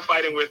 If you're not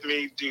fighting with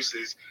me,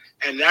 deuces.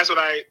 And that's what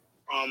I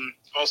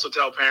also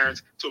tell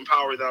parents, to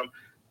empower them.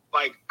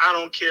 Like, I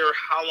don't care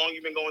how long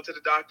you've been going to the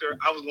doctor.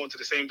 I was going to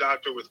the same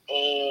doctor with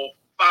all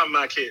 5 of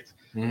my kids.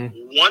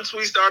 Once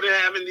we started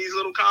having these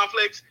little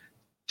conflicts,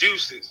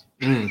 deuces.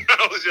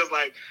 I was just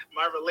like,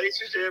 my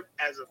relationship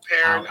as a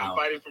parent, I'm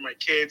fighting for my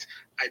kids.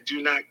 I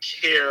do not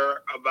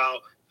care about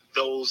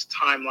those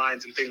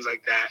timelines and things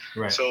like that.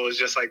 Right. So it's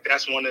just like,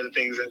 that's one of the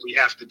things that we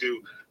have to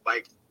do.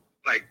 Like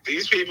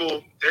these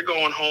people, they're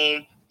going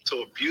home to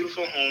a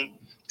beautiful home.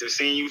 They're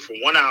seeing you for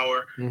 1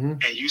 hour,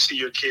 and you see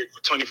your kid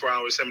for 24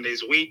 hours, 7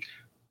 days a week.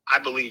 I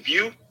believe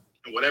you,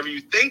 and whatever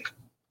you think,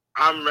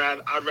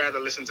 I'd rather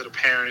listen to the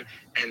parent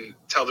and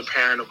tell the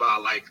parent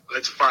about, like,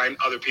 let's find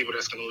other people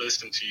that's going to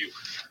listen to you,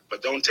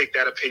 but don't take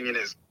that opinion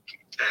as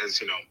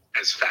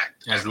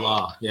fact, as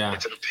law. Yeah,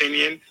 it's an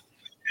opinion,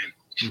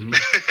 and,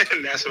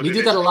 and that's what we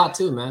do that a lot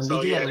too, man. So,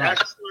 we do that a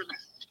lot.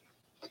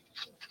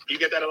 You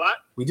get that a lot?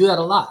 We do that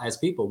a lot as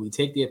people. We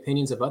take the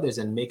opinions of others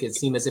and make it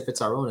seem as if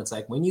it's our own. It's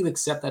like when you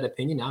accept that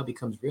opinion, now it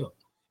becomes real.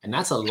 And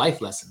that's a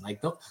life lesson.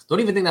 Like, don't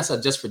even think that's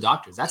just for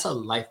doctors. That's a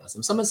life lesson.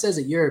 If someone says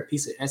that you're a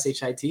piece of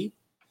shit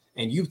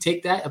and you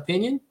take that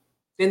opinion,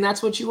 then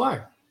that's what you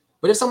are.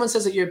 But if someone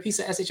says that you're a piece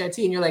of shit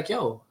and you're like,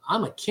 yo,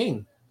 I'm a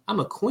king, I'm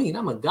a queen,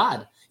 I'm a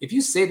god. If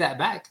you say that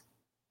back,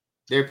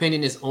 their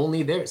opinion is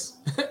only theirs.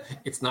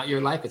 It's not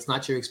your life. It's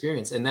not your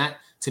experience. And that,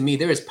 to me,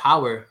 there is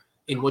power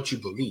in what you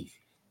believe.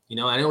 You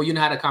know, I know you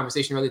had a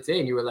conversation earlier today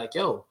and you were like,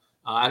 yo,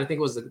 I don't think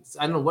it was,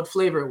 I don't know what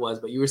flavor it was,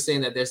 but you were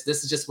saying that this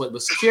is just what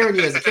was scaring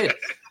you as a kid.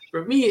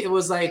 For me, it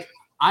was like,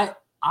 I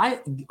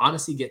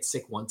honestly get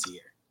sick once a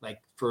year, like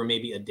for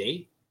maybe a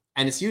day.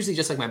 And it's usually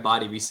just like my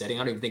body resetting.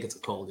 I don't even think it's a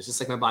cold. It's just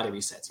like my body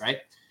resets, right?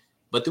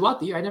 But throughout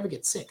the year, I never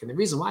get sick. And the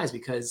reason why is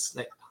because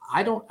like,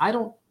 I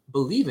don't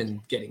believe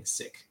in getting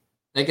sick.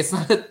 Like, it's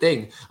not a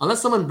thing.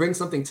 Unless someone brings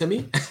something to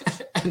me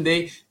and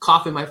they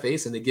cough in my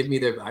face and they give me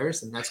their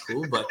virus, and that's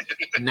cool. But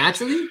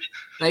naturally,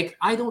 like,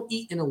 I don't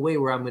eat in a way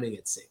where I'm going to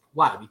get sick.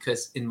 Why?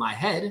 Because in my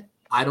head,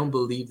 I don't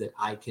believe that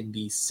I can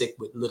be sick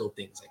with little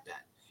things like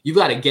that. You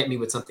got to get me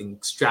with something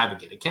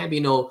extravagant. It can't be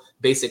no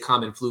basic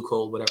common flu,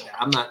 cold, whatever.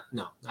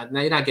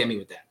 You're not getting me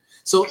with that.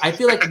 So I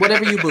feel like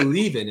whatever you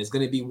believe in is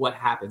going to be what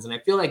happens. And I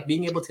feel like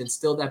being able to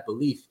instill that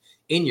belief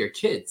in your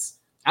kids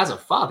as a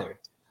father,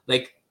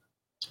 like,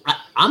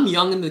 I'm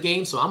young in the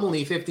game, so I'm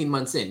only 15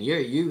 months in.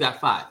 You got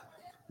 5.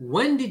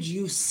 When did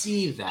you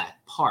see that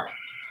part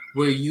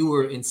where you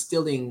were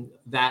instilling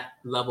that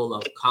level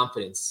of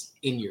confidence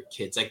in your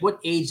kids? Like, what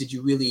age did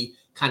you really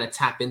kind of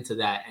tap into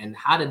that, and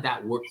how did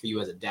that work for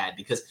you as a dad?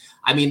 Because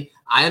I mean,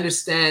 I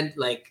understand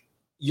like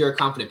you're a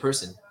confident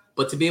person,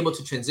 but to be able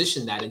to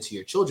transition that into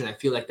your children, I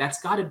feel like that's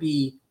got to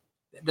be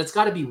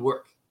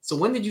work. So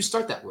when did you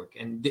start that work,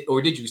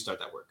 or did you start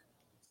that work?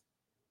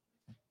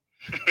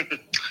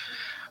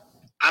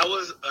 I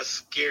was a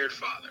scared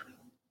father.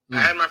 I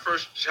had my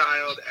first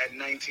child at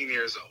 19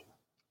 years old.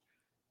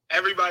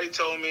 Everybody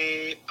told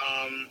me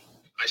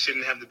I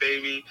shouldn't have the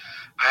baby.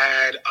 I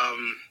had,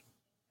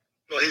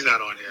 well, he's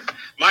not on here.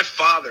 My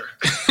father.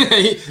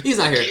 He's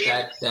not here,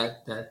 Dad.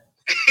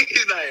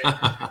 He's not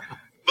here.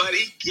 But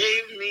he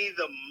gave me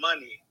the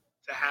money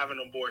to have an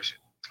abortion.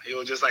 He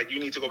was just like, you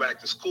need to go back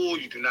to school.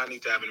 You do not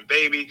need to have a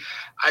baby.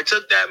 I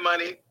took that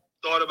money,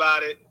 thought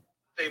about it,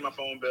 paid my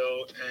phone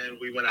bill, and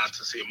we went out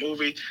to see a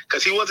movie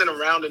because he wasn't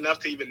around enough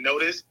to even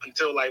notice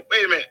until like,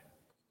 wait a minute.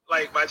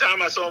 Like, by the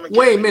time I saw him again,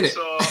 wait a minute.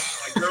 Saw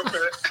my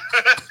girlfriend.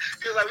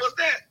 He was like, what's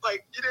that?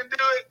 Like, you didn't do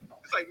it?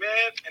 It's like, man.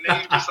 And then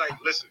he was just like,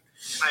 listen,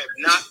 I am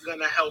not going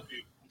to help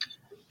you.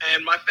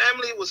 And my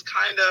family was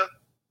kind of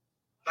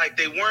like,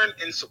 they weren't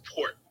in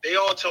support. They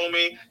all told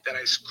me that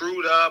I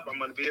screwed up. I'm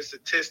going to be a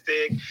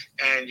statistic.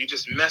 And you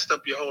just messed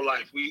up your whole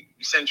life. We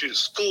sent you to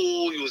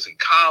school. You was in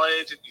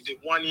college. You did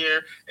 1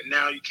 year. And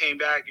now you came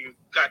back and you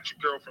got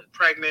your girlfriend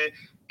pregnant.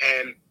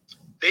 And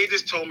they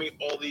just told me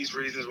all these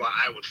reasons why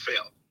I would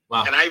fail.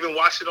 Wow. And I even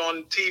watched it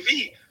on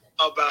TV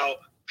about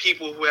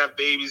people who have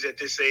babies at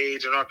this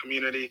age in our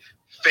community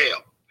fail.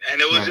 And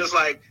it was just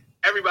like,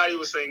 everybody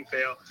was saying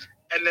fail.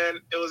 And then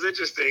it was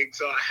interesting.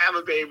 So I have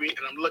a baby and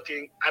I'm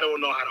looking, I don't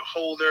know how to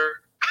hold her.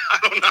 I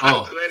don't know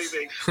how to do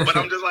anything. But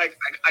I'm just like,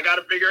 I got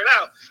to figure it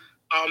out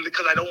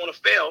because I don't want to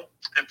fail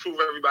and prove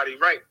everybody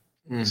right.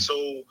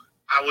 So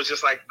I was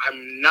just like,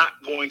 I'm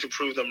not going to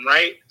prove them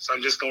right. So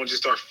I'm just going to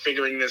start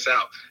figuring this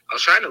out. I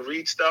was trying to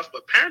read stuff,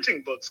 but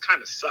parenting books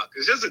kind of suck.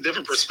 It's just a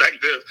different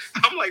perspective.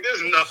 I'm like,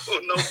 there's no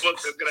book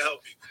that's going to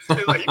help you.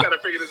 It's like, you got to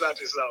figure this out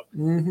yourself.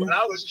 But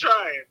I was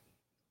trying.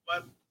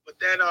 But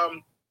then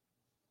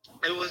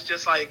it was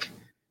just like,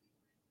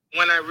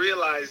 when I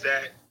realized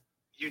that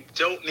you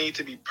don't need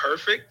to be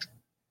perfect,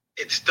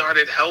 it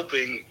started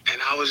helping.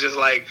 And I was just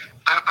like,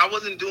 I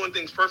wasn't doing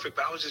things perfect,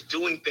 but I was just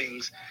doing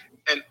things.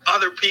 And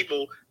other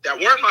people that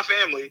weren't my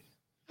family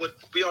would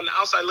be on the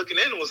outside looking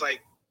in and was like,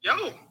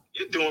 yo,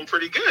 you're doing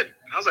pretty good.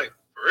 And I was like,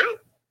 for real?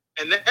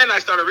 And then I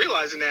started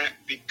realizing that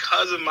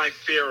because of my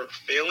fear of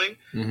failing,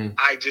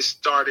 I just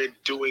started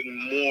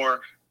doing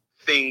more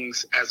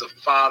things as a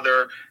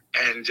father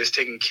and just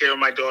taking care of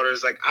my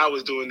daughters. Like, I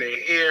was doing their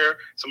hair.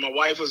 So my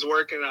wife was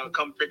working. I would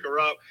come pick her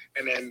up.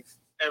 And then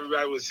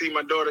everybody would see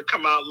my daughter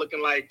come out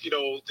looking like,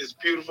 this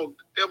beautiful.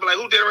 They'll be like,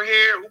 who did her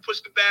hair? Who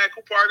pushed the bag?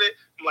 Who parted it?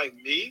 I'm like,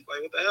 me?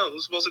 Like, what the hell?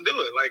 Who's supposed to do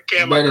it? Like,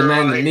 can't my girl,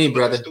 man like, than me,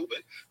 brother.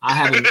 Stupid? I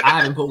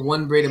haven't put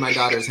one braid in my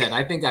daughter's head.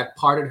 I think I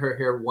parted her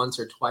hair once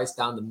or twice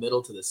down the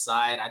middle to the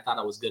side. I thought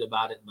I was good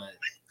about it, but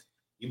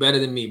you better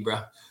than me,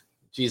 bro.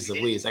 Jesus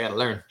Louise, I got to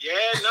learn.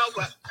 Yeah, no,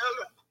 but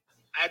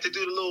I had to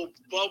do the little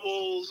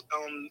bubbles,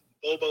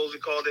 Bobos, we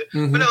called it.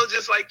 But it was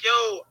just like, yo,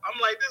 I'm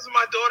like, this is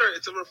my daughter.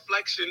 It's a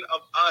reflection of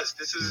us.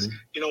 This is,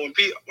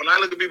 when I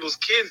look at people's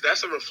kids,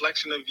 that's a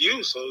reflection of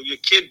you. So your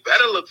kid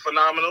better look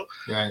phenomenal.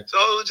 Right. So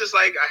it was just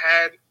like, I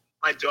had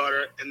my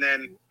daughter, and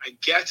then I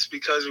guess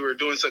because we were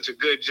doing such a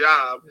good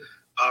job,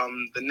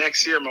 the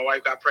next year my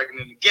wife got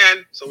pregnant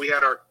again. So we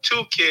had our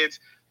 2 kids,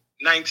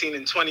 19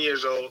 and 20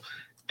 years old.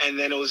 And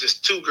then it was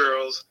just 2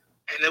 girls.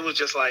 And it was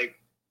just like,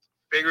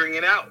 figuring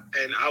it out.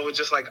 And I was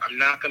just like, I'm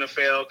not going to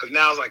fail. Because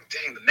now I was like,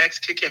 dang, the next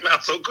kid came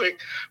out so quick.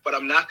 But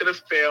I'm not going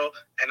to fail.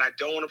 And I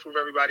don't want to prove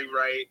everybody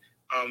right,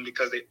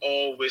 because they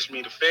all wished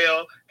me to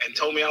fail and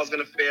told me I was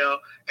going to fail.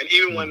 And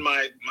even when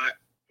my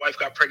wife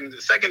got pregnant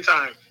the second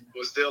time, it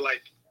was still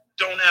like,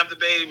 don't have the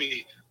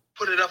baby.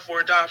 Put it up for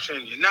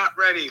adoption. You're not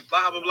ready.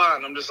 Blah, blah, blah.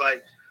 And I'm just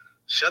like,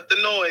 shut the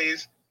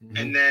noise. Mm-hmm.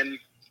 And then,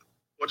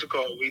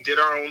 we did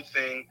our own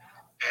thing.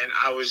 And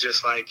I was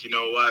just like, you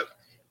know what?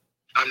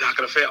 I'm not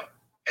going to fail.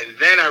 And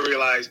then I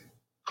realized,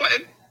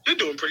 Quentin, you're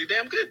doing pretty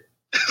damn good.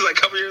 It's like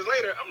a couple years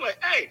later, I'm like,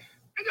 hey,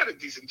 I got a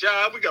decent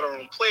job. We got our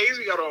own place.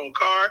 We got our own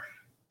car.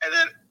 And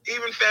then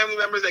even family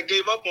members that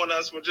gave up on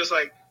us were just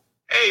like,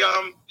 hey,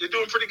 you're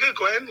doing pretty good,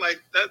 Quentin.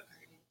 Like, that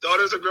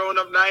daughters are growing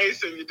up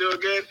nice and you're doing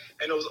good.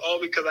 And it was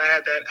all because I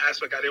had that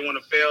aspect. I didn't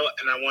want to fail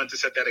and I wanted to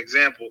set that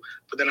example.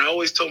 But then I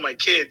always told my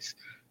kids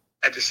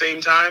at the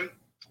same time,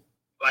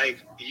 like,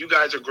 you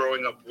guys are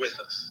growing up with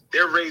us.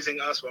 They're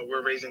raising us while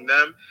we're raising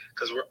them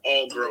because we're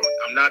all growing.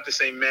 I'm not the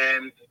same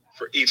man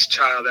for each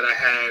child that I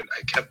had.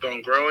 I kept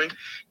on growing.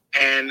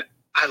 And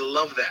I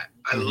love that.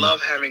 I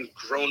love having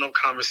grown-up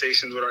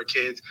conversations with our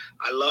kids.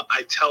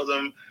 I tell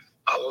them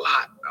a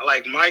lot.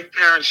 Like, my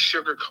parents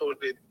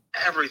sugarcoated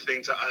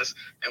everything to us,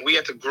 and we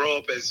had to grow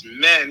up as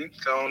men,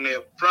 calling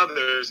their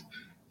brothers,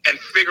 and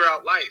figure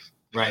out life.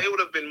 Right. If they would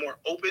have been more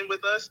open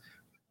with us,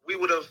 we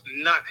would have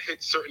not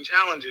hit certain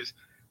challenges.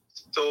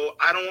 So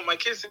I don't want my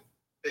kids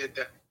to hit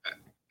that.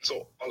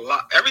 So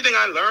everything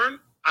I learned,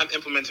 I'm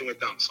implementing with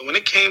them. So when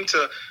it came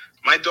to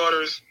my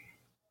daughters,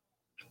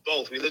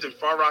 both, we lived in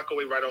Far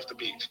Rockaway right off the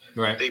beach.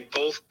 Right. They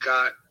both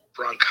got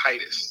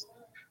bronchitis.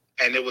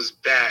 And it was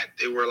bad.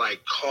 They were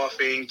like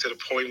coughing to the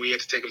point we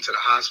had to take them to the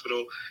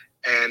hospital.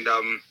 And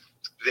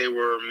they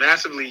were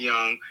massively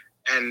young.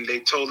 And they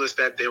told us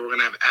that they were going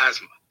to have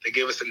asthma. They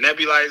gave us a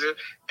nebulizer.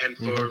 And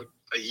for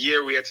a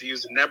year, we had to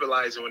use the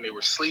nebulizer when they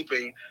were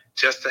sleeping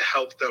just to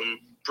help them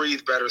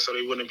breathe better so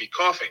they wouldn't be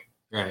coughing.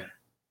 Right.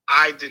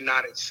 I did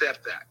not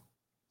accept that.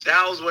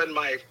 That was when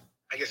my,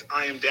 I guess,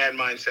 I am dad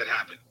mindset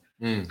happened.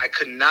 I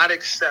could not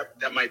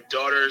accept that my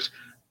daughters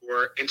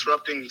were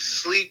interrupting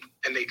sleep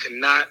and they could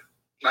not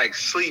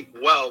sleep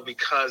well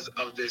because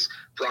of this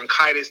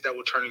bronchitis that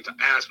would turn into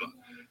asthma.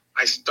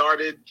 I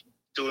started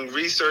doing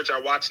research. I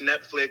watched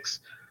Netflix,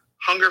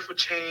 Hunger for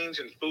Change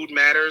and Food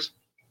Matters,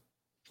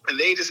 and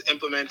they just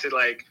implemented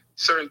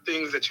certain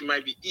things that you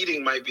might be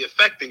eating might be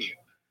affecting you.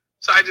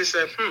 So I just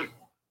said,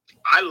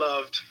 I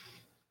loved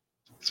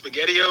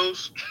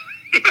SpaghettiOs,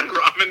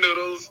 ramen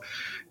noodles,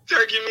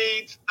 turkey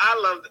meats. I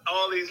loved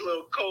all these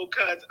little cold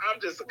cuts. I'm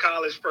just a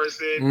college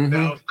person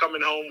now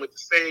coming home with the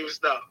same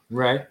stuff.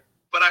 Right.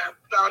 But I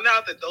found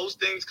out that those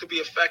things could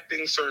be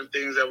affecting certain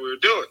things that we were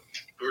doing.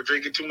 We were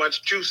drinking too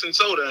much juice and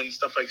soda and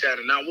stuff like that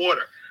and not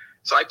water.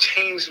 So I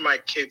changed my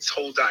kids'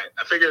 whole diet.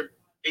 I figured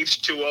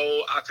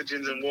H2O,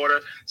 oxygens, and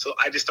water. So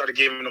I just started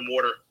giving them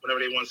water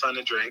whenever they want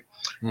something to drink.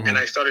 And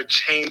I started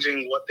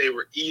changing what they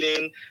were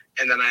eating.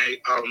 And then I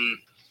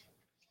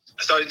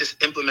started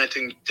just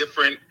implementing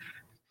different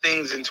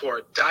things into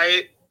our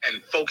diet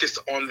and focused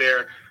on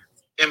their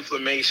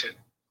inflammation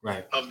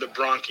of the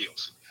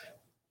bronchioles.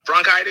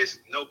 Bronchitis,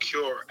 no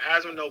cure.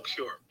 Asthma, no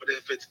cure. But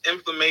if it's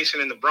inflammation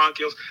in the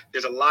bronchioles,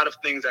 there's a lot of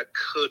things that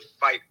could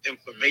fight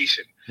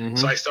inflammation.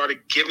 So I started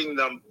giving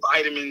them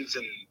vitamins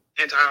and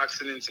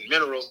antioxidants and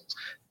minerals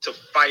to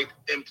fight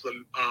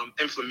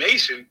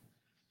inflammation.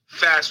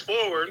 Fast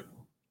forward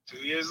 2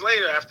 years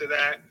later after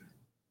that,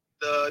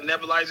 the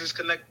nebulizers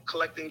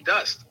collecting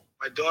dust.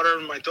 My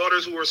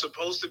daughters who were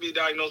supposed to be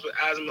diagnosed with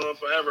asthma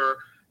forever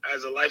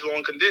as a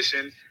lifelong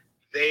condition,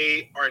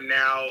 they are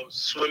now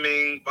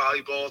swimming,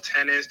 volleyball,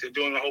 tennis. They're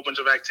doing a whole bunch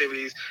of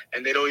activities,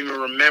 and they don't even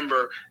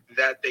remember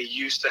that they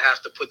used to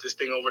have to put this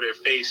thing over their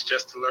face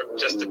just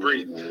to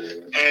breathe.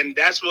 And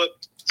that's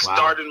what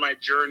started my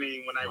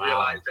journey when I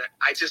realized that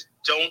I just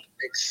don't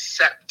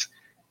accept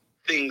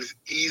things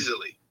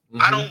easily.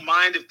 I don't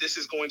mind if this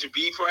is going to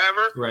be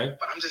forever,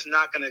 but I'm just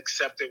not going to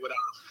accept it without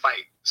a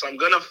fight. So I'm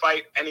going to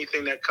fight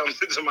anything that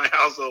comes into my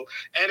household,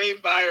 any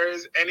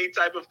virus, any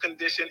type of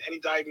condition, any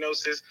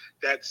diagnosis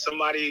that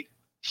somebody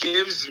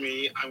gives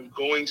me, I'm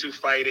going to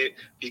fight it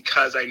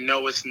because I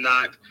know it's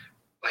not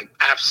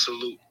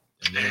absolute.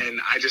 And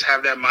I just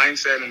have that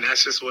mindset, and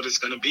that's just what it's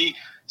going to be.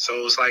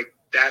 So it's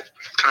that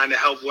kind of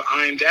helped with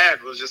I Am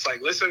Dad was just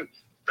listen,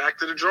 back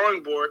to the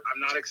drawing board.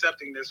 I'm not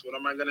accepting this. What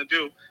am I going to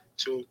do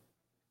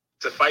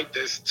to fight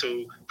this,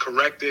 to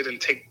correct it and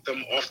take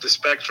them off the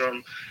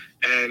spectrum?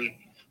 And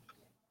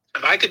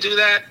if I could do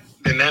that,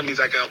 then that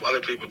means I can help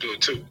other people do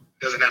it too. It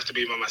doesn't have to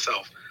be by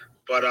myself.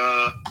 But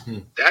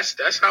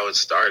that's how it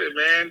started,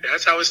 man.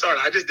 That's how it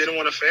started. I just didn't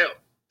want to fail.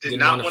 Did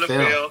not want to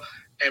fail.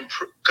 And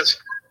because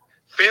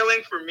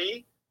failing for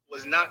me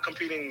was not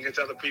competing against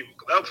other people.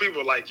 Because other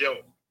people were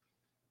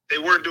they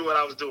weren't doing what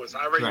I was doing. So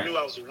I already knew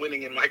I was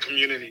winning in my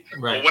community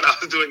or what I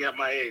was doing at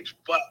my age.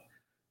 But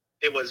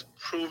it was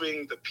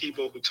proving the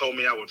people who told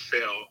me I would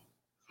fail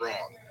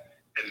wrong.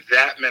 And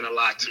that meant a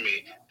lot to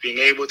me. Being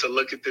able to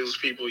look at those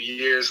people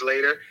years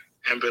later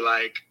and be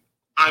like,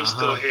 I'm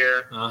still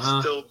here,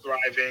 still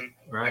thriving.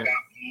 Right. I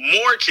got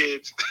more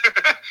kids,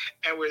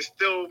 and we're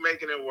still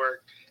making it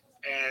work.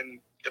 And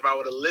if I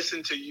would have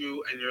listened to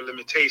you and your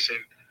limitation,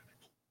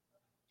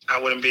 I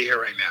wouldn't be here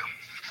right now.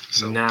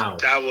 So now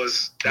that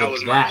was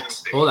with my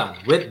that. Hold on.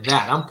 With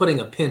that, I'm putting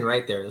a pin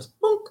right there. Just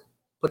boink,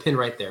 put a pin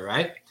right there,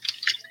 right?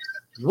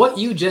 What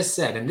you just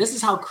said, and this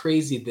is how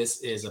crazy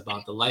this is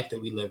about the life that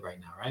we live right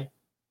now, right?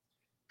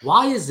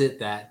 Why is it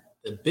that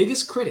the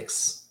biggest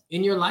critics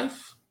in your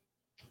life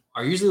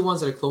are usually the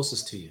ones that are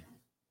closest to you,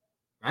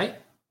 right?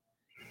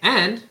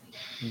 And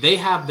they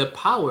have the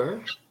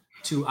power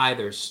to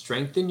either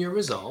strengthen your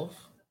resolve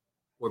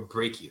or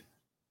break you.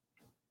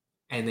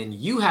 And then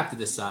you have to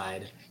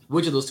decide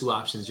which of those two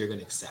options you're going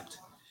to accept.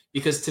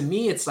 Because to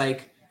me, it's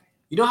like,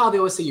 you know how they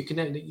always say you can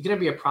never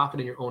be a prophet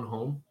in your own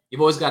home?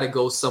 You've always got to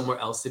go somewhere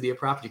else to be a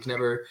prophet. You can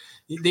never,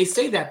 they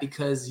say that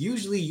because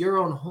usually your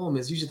own home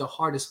is usually the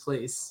hardest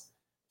place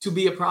to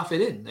be a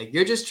prophet in. Like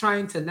you're just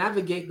trying to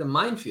navigate the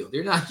minefield.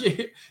 You're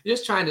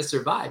just trying to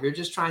survive. You're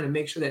just trying to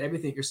make sure that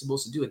everything you're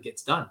supposed to do, it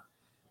gets done.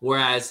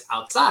 Whereas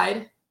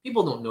outside,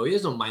 people don't know you.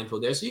 There's no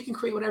minefield there. So you can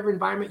create whatever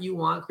environment you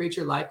want, create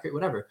your life, create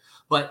whatever.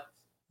 But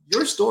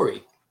your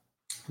story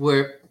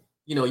where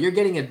you're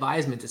getting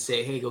advisement to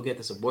say, hey, go get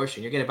this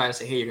abortion. You're getting advice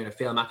to say, hey, you're going to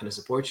fail. I'm not going to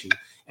support you.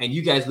 And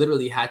you guys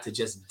literally had to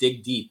just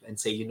dig deep and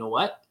say, you know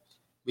what?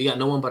 We got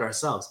no one but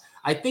ourselves.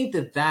 I think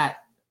that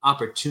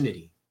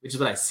opportunity, which is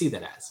what I see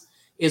that as,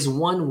 is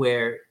one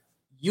where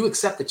you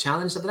accept the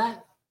challenge of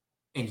that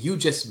and you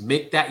just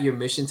make that your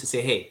mission to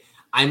say, hey,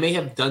 I may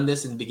have done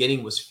this in the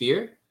beginning was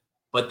fear,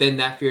 but then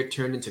that fear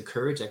turned into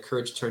courage. That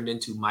courage turned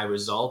into my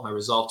resolve. My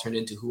resolve turned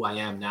into who I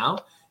am now.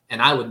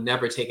 And I would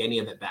never take any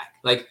of it back.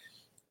 Like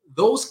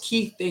those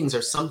key things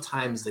are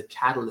sometimes the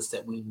catalyst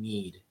that we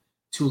need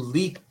to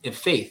leap in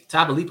faith, to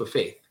have a leap of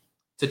faith,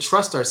 to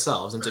trust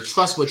ourselves and to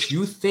trust what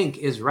you think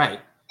is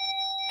right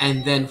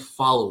and then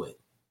follow it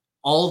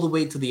all the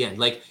way to the end.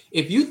 Like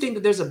if you think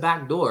that there's a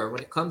back door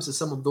when it comes to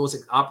some of those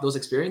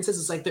experiences,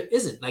 it's like there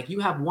isn't. Like you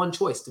have one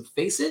choice to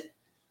face it,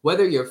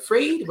 whether you're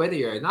afraid, whether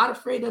you're not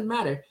afraid, doesn't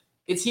matter.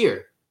 It's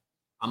here.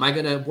 Am I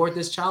going to abort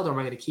this child or am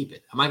I going to keep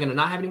it? Am I going to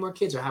not have any more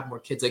kids or have more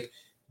kids? Like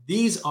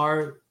these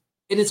are,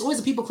 and it's always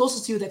the people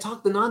closest to you that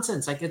talk the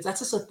nonsense. Like that's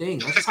just a thing.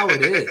 That's just how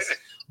it is.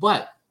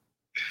 But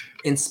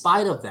in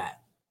spite of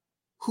that,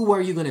 who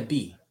are you going to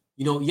be?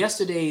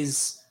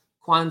 Yesterday's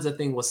Kwanzaa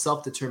thing was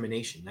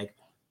self-determination. Like,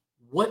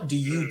 what do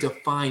you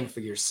define for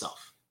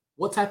yourself?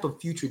 What type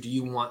of future do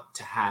you want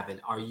to have? And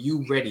are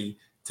you ready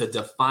to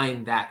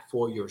define that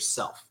for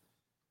yourself?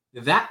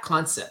 That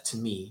concept to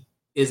me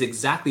is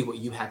exactly what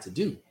you had to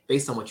do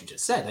based on what you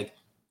just said. Like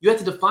you had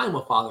to define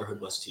what fatherhood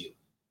was to you.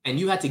 And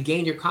you had to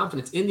gain your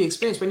confidence in the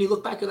experience. When you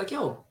look back, you're like,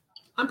 yo,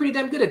 I'm pretty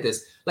damn good at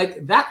this.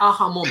 Like that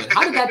aha moment.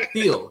 How did that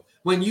feel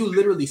when you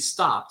literally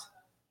stopped,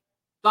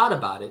 thought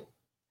about it,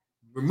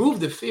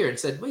 removed the fear and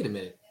said, wait a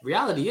minute,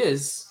 reality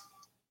is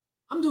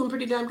I'm doing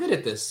pretty damn good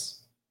at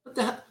this. What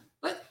the hell?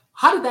 Like,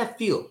 how did that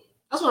feel?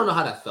 I just want to know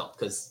how that felt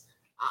because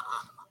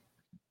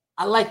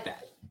I like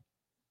that.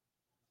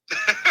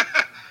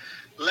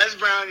 Les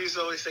Brown used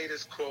to always say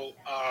this quote,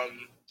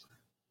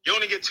 you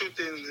only get two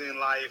things in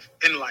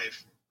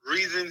life,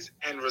 reasons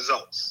and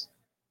results.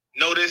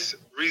 Notice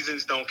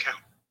reasons don't count.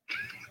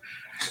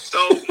 So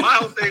my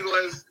whole thing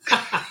was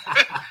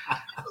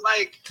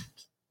like,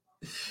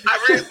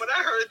 when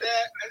I heard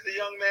that as a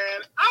young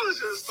man, I was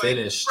just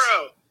Finished. Like,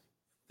 bro,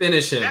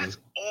 finish him. That's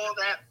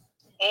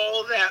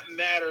all that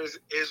matters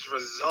is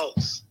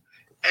results.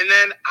 And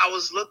then I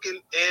was looking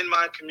in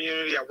my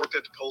community. I worked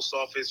at the post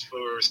office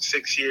for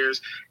 6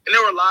 years, and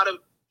there were a lot of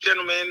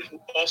gentlemen who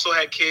also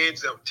had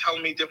kids that were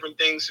telling me different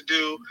things to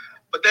do.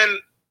 But then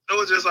it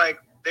was just like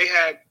they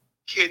had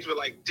kids with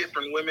like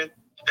different women,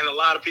 and a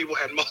lot of people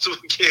had multiple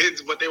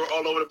kids, but they were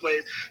all over the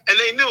place. And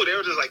they knew. They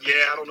were just like,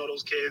 yeah, I don't know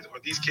those kids, or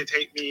these kids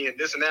hate me, and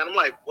this and that. I'm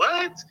like,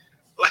 what?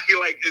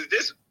 Like is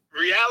this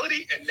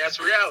reality? And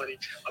that's reality.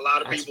 A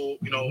lot of people,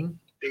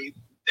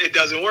 it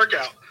doesn't work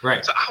out.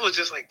 Right. So I was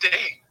just like,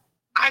 dang,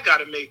 I got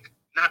to make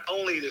not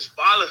only this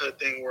fatherhood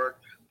thing work,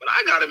 but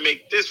I got to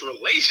make this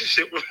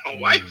relationship with my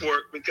wife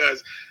work,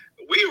 because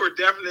we were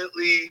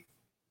definitely,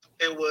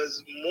 it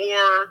was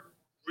more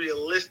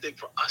realistic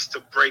for us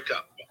to break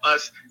up, for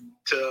us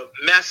to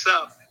mess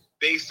up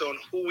based on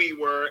who we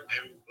were.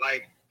 And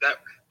like that,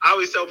 I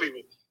always tell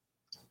people,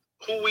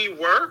 who we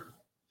were,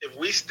 if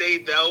we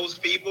stayed those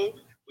people,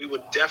 we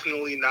would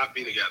definitely not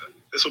be together.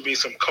 This would be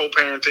some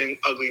co-parenting,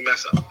 ugly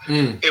mess up.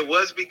 It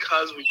was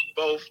because we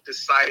both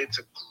decided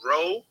to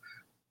grow,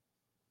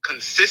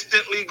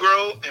 consistently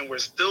grow, and we're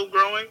still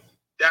growing,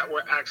 that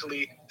we're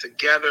actually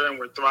together and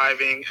we're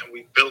thriving and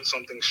we built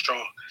something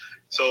strong.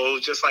 So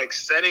just like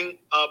setting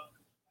up,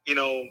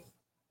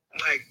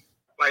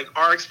 like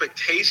our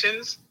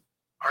expectations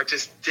are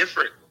just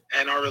different,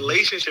 and our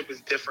relationship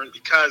is different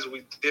because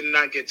we did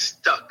not get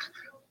stuck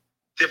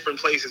different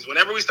places.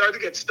 Whenever we started to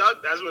get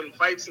stuck, that's when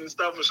fights and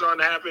stuff were starting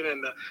to happen,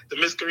 and the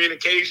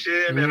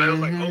miscommunication. And I was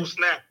like, oh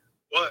snap,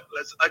 what?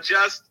 Let's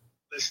adjust,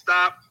 let's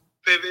stop,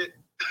 pivot,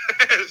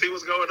 see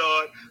what's going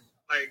on,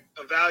 like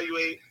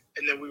evaluate,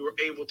 and then we were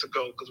able to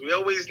go, because we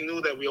always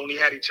knew that we only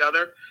had each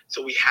other,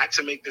 so we had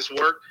to make this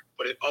work.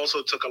 But it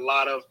also took a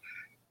lot of,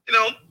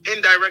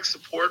 indirect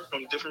support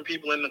from different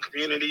people in the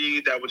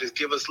community that would just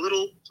give us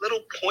little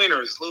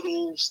pointers,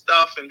 little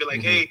stuff, and be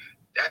like, hey,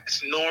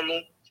 that's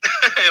normal.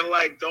 And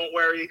like, don't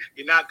worry,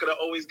 you're not gonna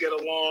always get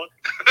along,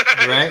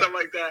 and stuff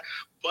like that.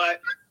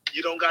 But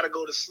you don't gotta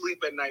go to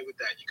sleep at night with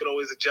that. You could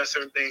always adjust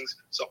certain things.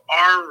 So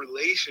our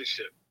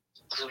relationship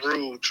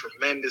grew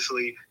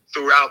tremendously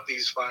throughout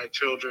these 5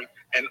 children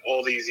and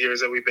all these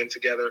years that we've been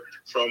together,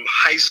 from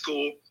high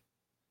school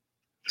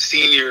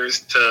seniors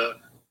to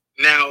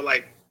now,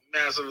 like,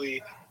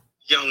 massively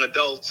young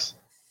adults.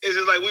 It's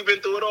just like we've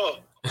been through it all.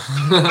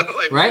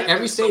 Like, right,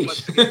 every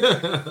stage.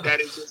 That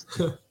is just,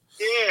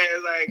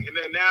 it's like, and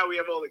then now we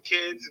have all the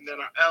kids, and then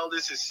our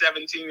eldest is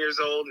 17 years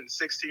old and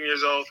 16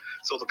 years old.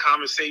 So the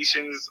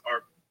conversations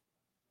are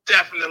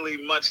definitely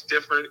much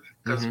different,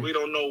 because we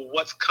don't know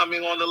what's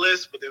coming on the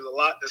list, but there's a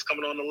lot that's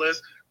coming on the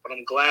list. But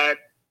I'm glad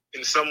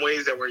in some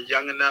ways that we're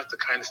young enough to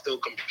kind of still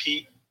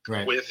compete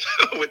with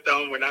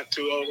them. We're not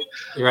too old.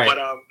 But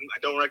I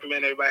don't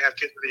recommend everybody have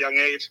kids at a young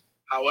age.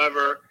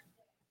 However,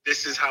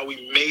 this is how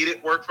we made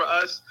it work for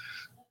us.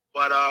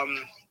 But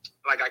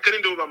like, I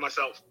couldn't do it by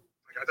myself.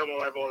 Like, I tell my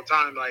wife all the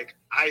time, like,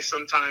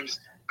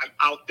 I'm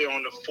out there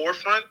on the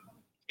forefront,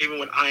 even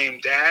when I am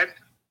dad.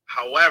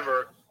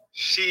 However,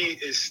 she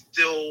is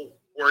still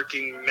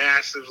working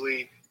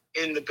massively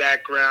in the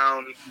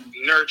background,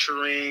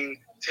 nurturing,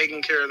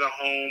 taking care of the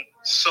home,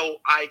 so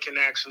I can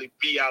actually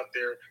be out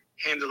there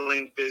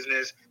handling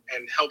business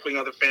and helping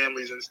other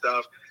families and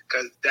stuff,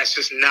 because that's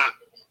just not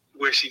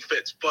where she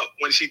fits. But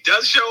when she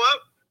does show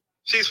up,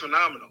 she's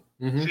phenomenal.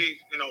 She,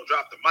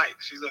 dropped the mic.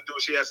 She's going to do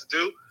what she has to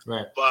do.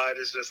 But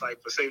it's just like,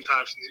 at the same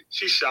time,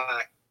 she's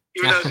shy.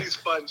 Even though she's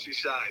fun, she's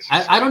shy.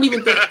 I don't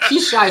even think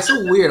she's shy. It's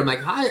so weird. I'm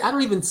like, I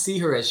don't even see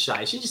her as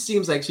shy. She just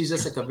seems like she's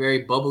just like a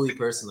very bubbly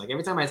person. Like,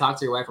 every time I talk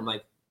to your wife, I'm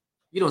like,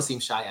 you don't seem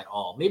shy at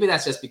all. Maybe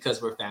that's just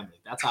because we're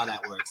family. That's how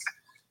that works.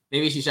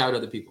 Maybe she's shy with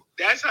other people.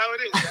 That's how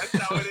it is. That's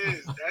how it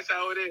is. That's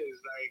how it is.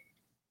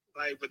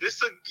 Like, but this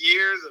took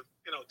years of,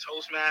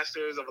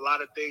 Toastmasters, of a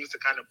lot of things to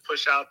kind of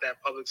push out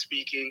that public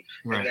speaking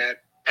and that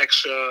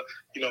extra,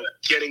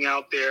 getting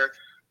out there.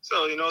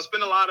 So, it's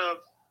been a lot of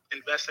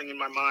investing in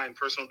my mind,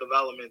 personal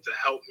development, to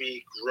help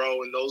me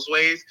grow in those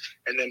ways,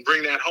 and then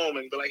bring that home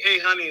and be like, hey,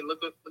 honey, look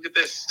at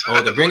this.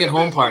 Oh, the bring it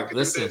home part.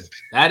 Listen,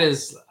 that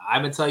is,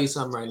 I'm going to tell you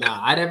something right now.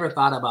 I never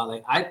thought about,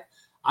 like, I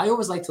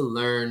always like to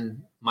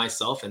learn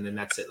myself, and then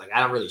that's it. Like,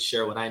 I don't really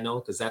share what I know,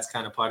 because that's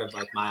kind of part of,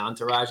 like, my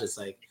entourage. It's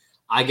like,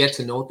 I get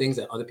to know things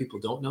that other people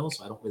don't know,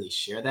 so I don't really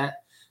share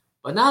that.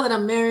 But now that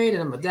I'm married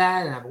and I'm a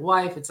dad and I have a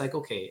wife, it's like,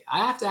 okay, I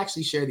have to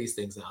actually share these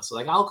things now. So,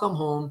 like, I'll come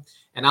home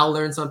and I'll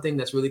learn something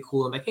that's really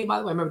cool. I'm like, hey, by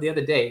the way, I remember the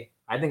other day,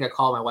 I think I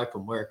called my wife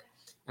from work,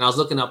 and I was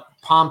looking up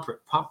palm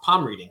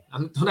reading.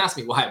 Don't ask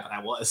me why, but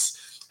I was.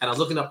 And I was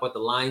looking up what the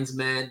lines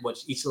meant, what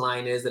each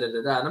line is, and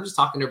I'm just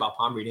talking to her about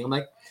palm reading. I'm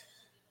like,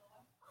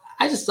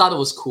 I just thought it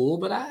was cool,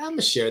 but I'm going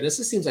to share this.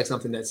 It seems like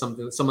something that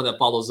someone that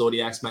follows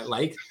Zodiacs might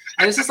like.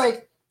 And it's just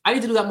like, I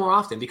need to do that more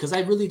often, because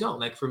I really don't.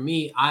 Like, for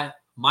me,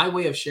 my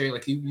way of sharing,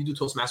 like, you do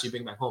Toastmaster, you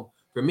bring back home.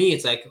 For me,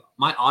 it's like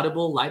my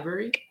Audible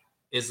library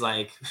is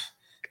like,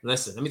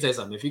 listen, let me tell you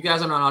something. If you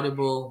guys are on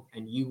Audible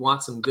and you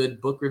want some good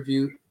book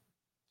review,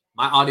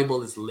 my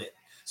Audible is lit.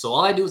 So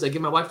all I do is I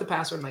give my wife the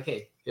password. I'm like,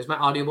 hey, here's my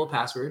Audible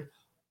password.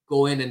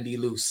 Go in and be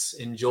loose.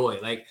 Enjoy.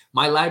 Like,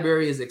 my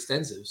library is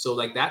extensive. So,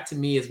 like, that to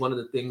me is one of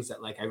the things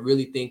that, like, I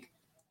really think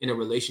in a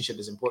relationship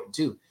is important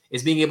too,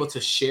 is being able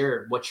to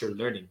share what you're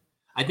learning.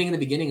 I think in the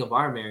beginning of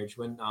our marriage,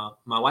 when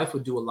my wife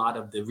would do a lot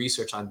of the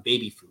research on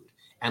baby food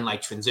and,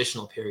 like,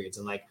 transitional periods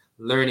and, like,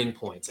 learning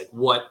points, like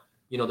what,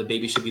 the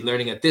baby should be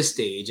learning at this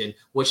stage and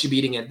what should be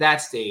eating at that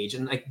stage,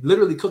 and, like,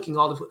 literally cooking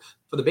all the food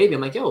for the baby.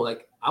 I'm like, yo,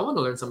 like, I want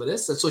to learn some of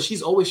this. So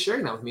she's always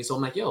sharing that with me. So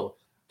I'm like, yo,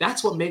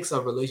 that's what makes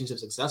our relationship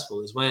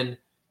successful, is when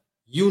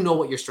you know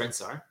what your strengths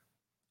are,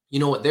 you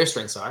know what their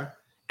strengths are,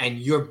 and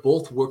you're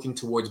both working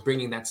towards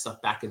bringing that stuff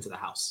back into the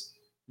house.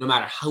 No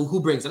matter who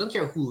brings it, I don't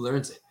care who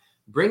learns it.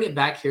 Bring it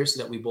back here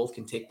so that we both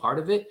can take part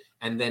of it,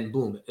 and then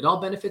boom, it all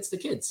benefits the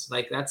kids.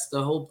 Like, that's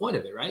the whole point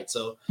of it, right?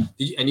 So,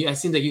 it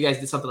seems like you guys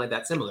did something like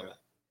that similar.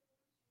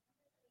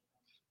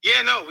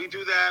 Yeah, no, we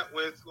do that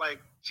with, like,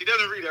 she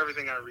doesn't read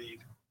everything I read.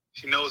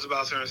 She knows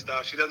about certain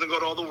stuff. She doesn't go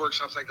to all the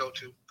workshops I go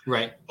to.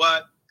 Right.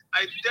 But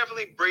I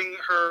definitely bring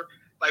her,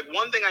 like,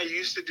 one thing I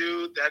used to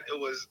do that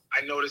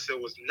I noticed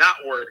it was not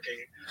working,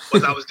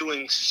 was I was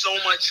doing so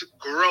much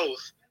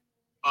growth,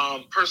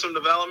 personal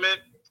development,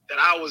 that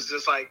I was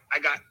just like,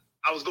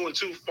 I was going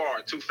too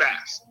far, too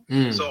fast.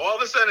 So all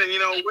of a sudden,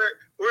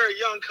 we're a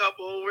young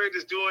couple. We're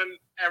just doing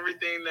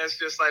everything that's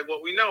just like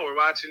what we know. We're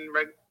watching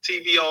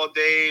TV all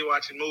day,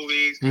 watching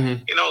movies,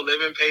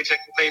 living paycheck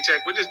to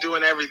paycheck. We're just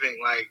doing everything.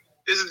 Like,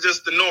 this is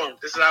just the norm.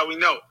 This is how we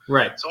know.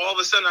 Right. So all of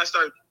a sudden, I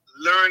started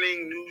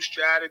learning new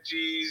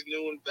strategies,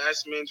 new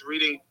investments,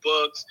 reading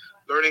books,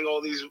 learning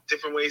all these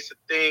different ways to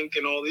think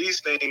and all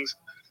these things.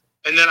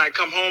 And then I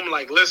come home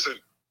like, listen,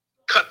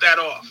 cut that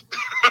off.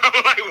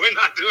 I'm like, we're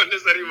not doing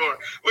this anymore.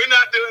 We're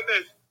not doing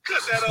this.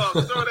 cut that off,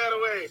 throw that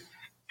away.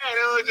 And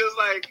it was just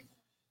like,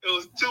 it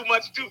was too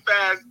much too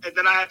fast. And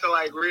then I had to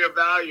like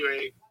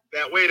reevaluate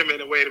that. Wait a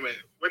minute.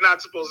 We're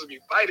not supposed to be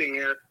fighting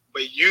here,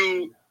 but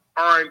you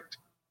aren't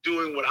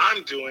doing what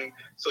I'm doing.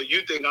 So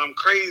you think I'm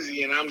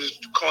crazy and I'm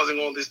just causing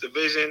all this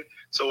division.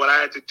 So what I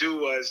had to do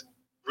was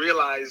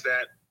realize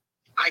that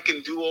I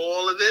can do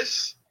all of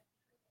this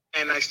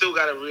and I still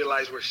got to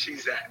realize where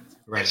she's at.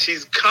 Right. And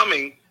she's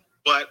coming,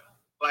 but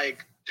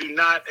like, do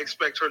not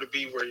expect her to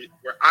be where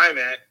I'm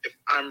at if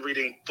I'm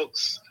reading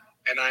books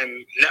and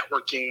I'm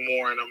networking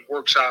more and I'm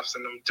workshops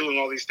and I'm doing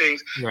all these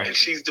things. Right. And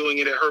she's doing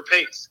it at her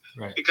pace.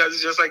 Right. Because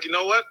it's just like, you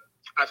know what?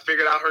 I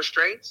figured out her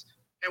strengths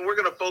and we're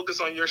going to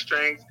focus on your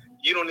strengths.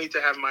 You don't need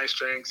to have my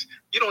strengths.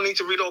 You don't need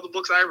to read all the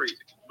books I read.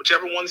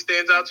 Whichever one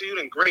stands out to you,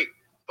 then great.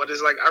 But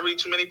it's like, I read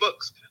too many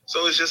books.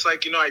 So it's just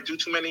like, you know, I do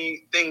too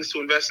many things to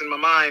invest in my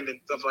mind and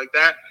stuff like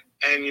that.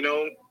 And, you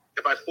know,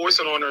 if I force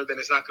it on her, then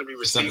it's not going to be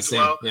received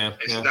well. And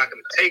she's not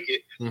going to take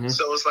it. Mm-hmm.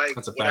 So it's like,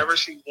 whatever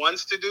she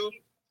wants to do,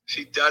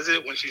 she does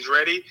it when she's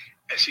ready.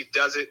 And she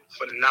does it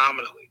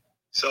phenomenally.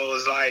 So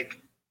it's like,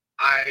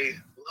 I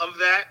love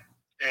that.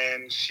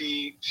 And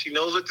she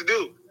knows what to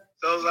do.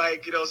 So it's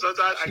like, you know,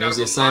 sometimes I got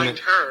to remind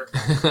her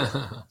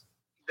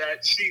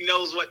that she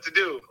knows what to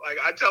do. Like,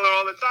 I tell her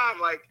all the time,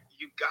 like,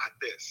 you got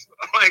this.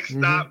 Like,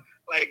 stop.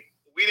 Mm-hmm. Like,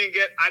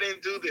 I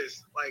didn't do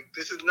this. Like,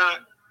 this is not,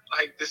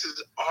 like, this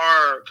is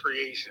our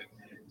creation.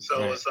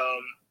 So it's,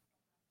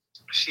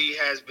 she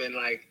has been,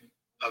 like,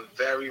 a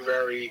very,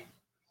 very,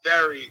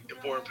 very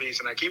important piece.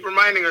 And I keep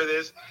reminding her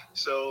this.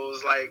 So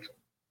it's like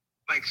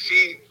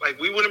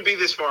we wouldn't be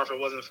this far if it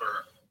wasn't for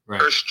her.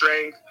 Right. Her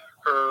strength,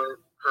 her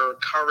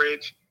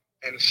courage.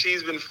 And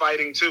she's been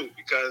fighting too,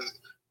 because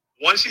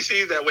once she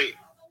sees that, wait,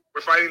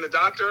 we're fighting the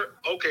doctor.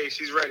 Okay,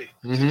 she's ready.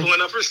 Mm-hmm. She's pulling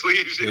up her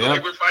sleeves. She's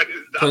like, we're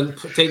fighting the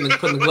doctor. Putting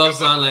the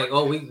gloves on, like,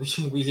 oh, we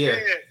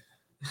here.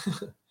 Yeah.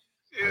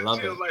 She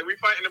was like, we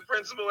fighting the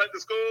principal at the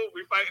school.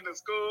 We fighting the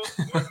school.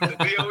 The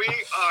DOE.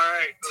 All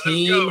right,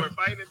 let's go. We're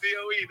fighting the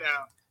DOE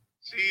now.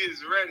 She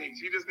is ready.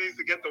 She just needs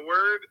to get the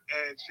word,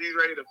 and she's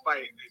ready to fight.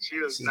 And she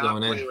does not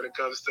play when it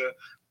comes to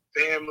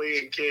family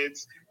and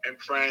kids and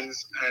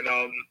friends. And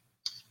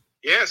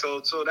yeah,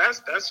 so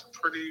that's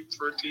pretty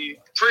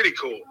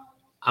cool.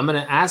 I'm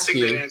gonna ask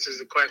you. That answers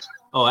the question.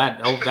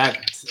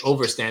 That's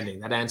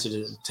overstanding. That answered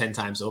it 10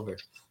 times over.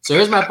 So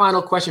here's my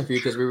final question for you,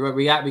 because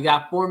we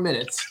got 4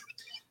 minutes.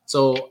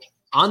 So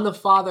on the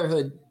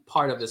fatherhood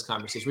part of this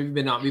conversation, we've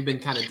been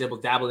kind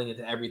of dabbling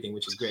into everything,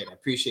 which is great. I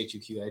appreciate you,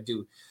 Q. I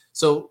do.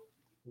 So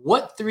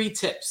what 3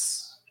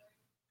 tips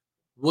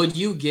would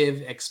you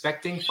give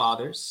expecting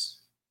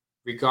fathers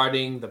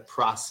regarding the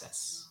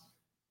process?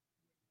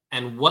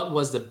 And what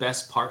was the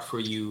best part for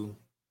you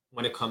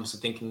when it comes to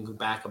thinking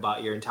back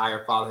about your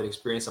entire fatherhood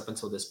experience up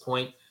until this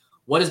point?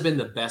 What has been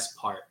the best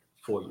part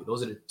for you?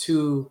 Those are the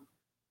 2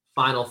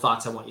 final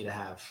thoughts I want you to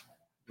have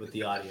with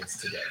the audience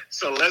today.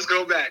 So let's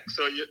go back.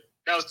 So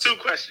that was 2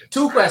 questions.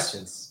 2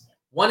 questions.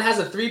 One has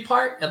a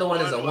 3-part, the other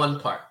one is a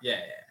 1-part. Yeah.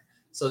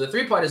 So the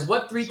 3-part is,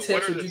 what 3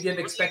 tips would you give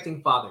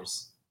expecting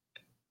fathers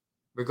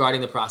regarding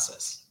the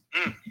process?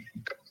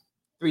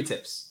 3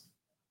 tips.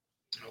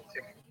 Okay.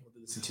 We'll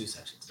do this in 2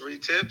 sections. 3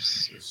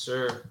 tips? Yes,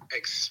 sir.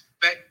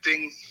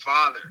 Expecting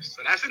fathers.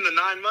 So that's in the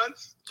 9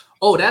 months?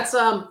 Oh, that's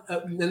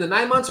in the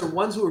 9 months, or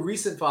ones who are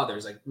recent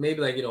fathers, like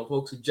maybe like, you know,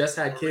 folks who just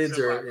had kids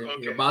or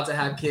about to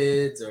have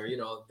kids, or, you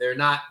know, they're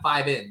not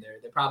 5 in.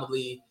 They're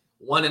probably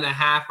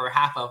 1.5 or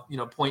half of,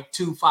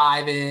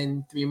 0.25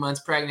 in, 3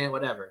 months pregnant,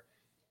 whatever.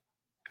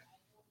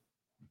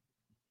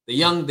 The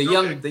young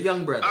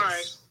brothers. All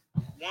right.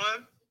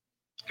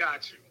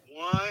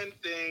 One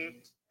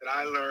thing that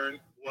I learned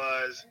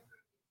was,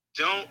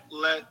 don't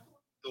let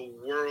the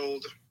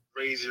world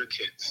raise your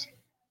kids.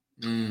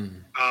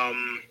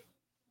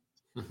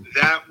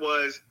 That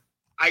was,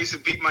 I used to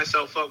beat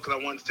myself up because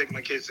I wanted to take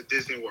my kids to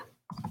Disney World.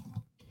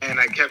 And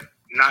I kept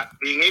not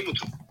being able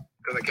to,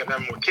 because I kept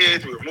having more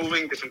kids. We were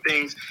moving, different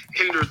things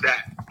hindered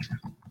that.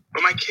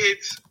 But my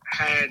kids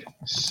had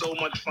so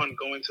much fun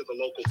going to the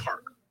local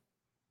park.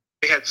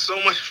 They had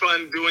so much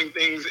fun doing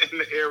things in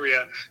the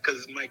area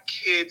because my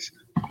kids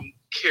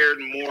cared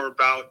more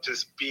about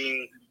just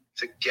being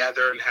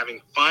together and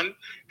having fun.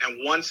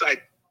 And once I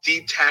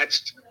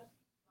detached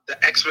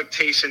the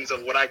expectations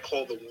of what I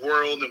call the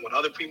world and what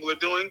other people are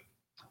doing,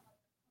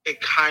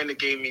 it kind of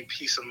gave me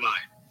peace of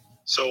mind.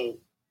 So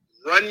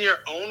run your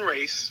own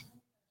race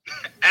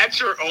at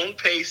your own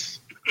pace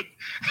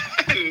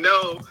and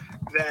know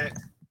that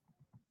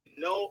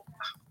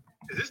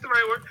is this the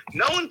right word?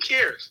 No one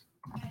cares.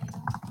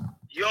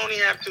 You only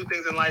have 2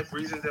 things in life,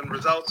 reasons and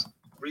results.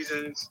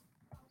 Reasons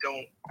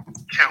don't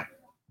count.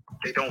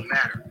 They don't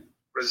matter.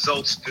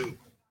 Results do.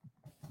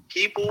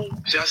 People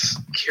just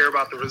care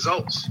about the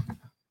results.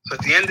 So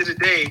at the end of the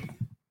day,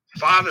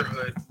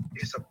 fatherhood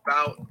is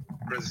about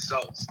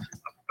results,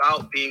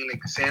 about being an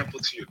example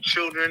to your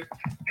children.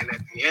 And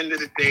at the end of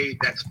the day,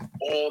 that's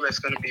all that's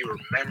going to be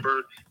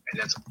remembered,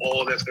 and that's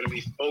all that's going to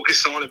be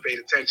focused on and paid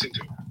attention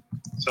to.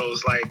 So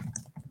it's like,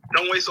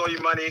 don't waste all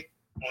your money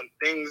on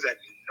things that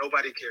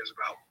nobody cares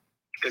about.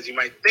 because you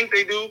might think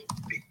they do,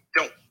 they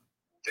don't.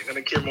 They're going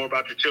to care more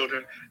about your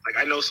children.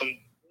 Like, I know some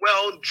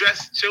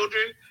well-dressed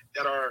children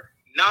that are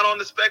not on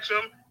the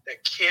spectrum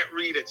that can't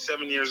read at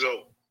 7 years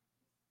old.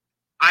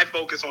 I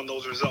focus on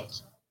those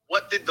results.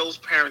 What did those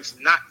parents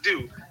not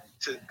do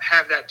to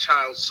have that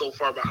child so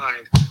far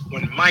behind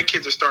when my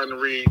kids are starting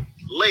to read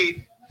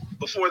late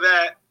before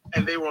that,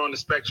 and they were on the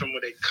spectrum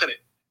where they couldn't?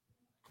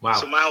 Wow.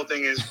 So my whole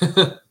thing is,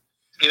 but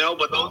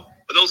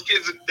those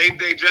kids,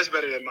 they dress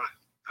better than mine.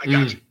 I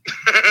got you.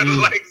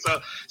 Like,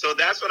 so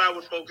that's what I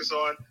would focus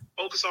on.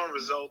 Focus on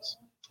results,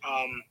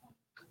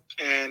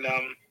 and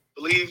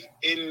believe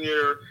in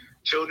your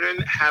children.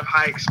 Have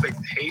high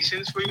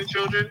expectations for your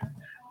children,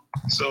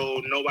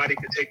 so nobody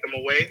can take them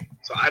away.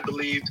 So I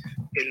believed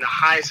in the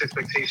highest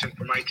expectation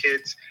for my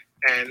kids,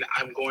 and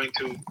I'm going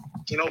to,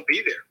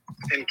 be there.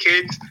 And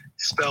kids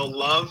spell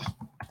love,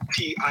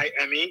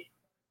 Time.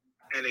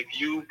 And if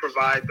you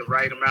provide the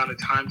right amount of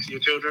time to your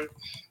children,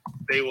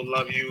 they will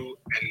love you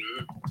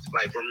and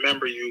like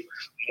remember you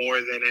more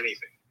than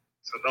anything.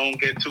 So don't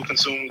get too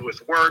consumed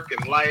with work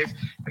and life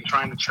and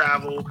trying to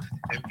travel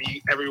and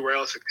be everywhere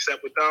else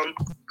except with them,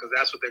 because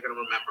that's what they're going to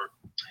remember.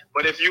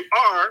 But if you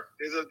are,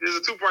 there's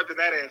a two-part to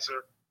that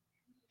answer.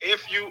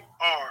 If you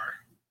are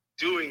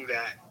doing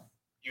that,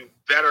 you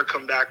better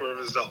come back with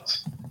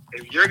results.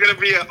 If you're going to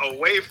be a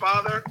away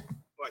father,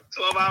 like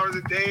 12 hours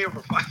a day or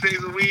for 5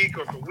 days a week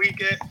or for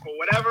weekend or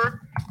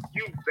whatever,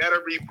 you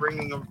better be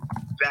bringing them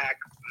back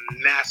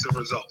massive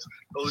results.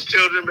 Those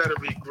children better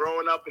be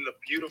growing up in a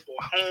beautiful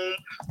home,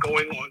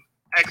 going on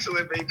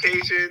excellent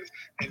vacations,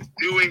 and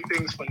doing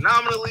things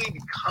phenomenally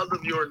because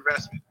of your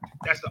investment.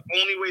 That's the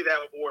only way that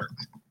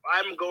works. If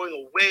I'm going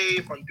away,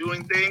 if I'm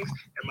doing things,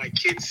 and my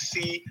kids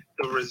see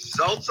the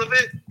results of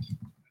it,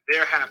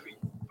 they're happy.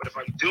 But if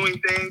I'm doing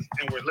things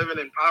and we're living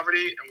in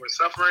poverty and we're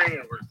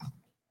suffering,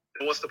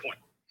 then what's the point?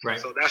 Right.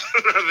 So that's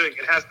another thing.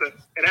 It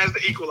has to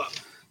equal up.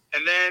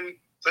 And then,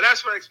 so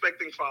that's for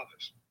expecting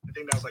fathers. I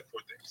think that was like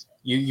 4 things.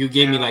 You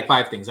gave me like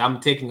 5 things. I'm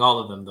taking all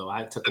of them though.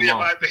 I took them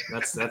all. 5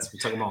 things. We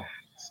took them all.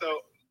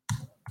 So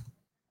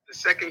the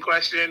second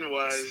question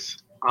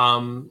was.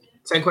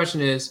 Second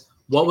question is,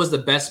 what was the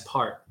best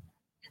part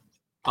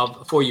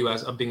for you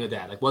of being a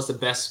dad? Like, what's the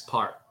best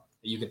part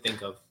that you can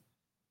think of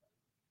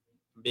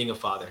being a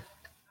father?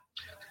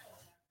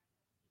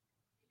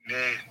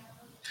 Man,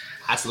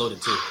 that's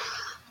loaded too.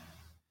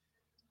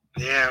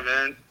 Yeah,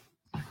 man.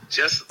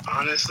 Just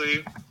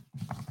honestly,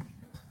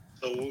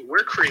 so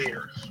we're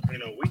creators.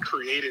 We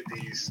created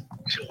these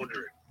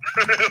children.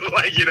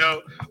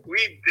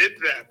 We did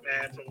that,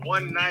 man. From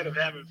one night of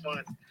having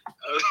fun,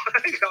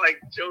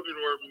 like children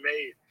were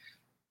made,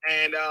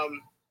 and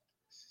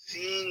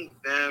seeing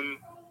them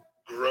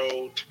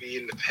grow to be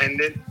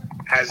independent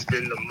has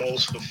been the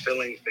most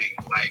fulfilling thing.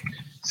 Like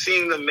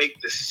seeing them make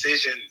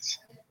decisions,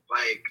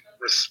 like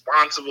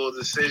responsible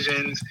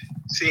decisions,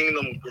 seeing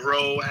them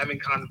grow, having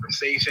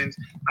conversations.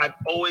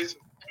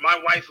 My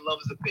wife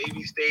loves the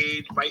baby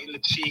stage, biting the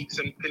cheeks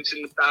and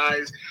pinching the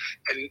thighs.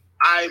 And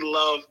I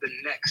love the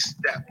next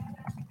step.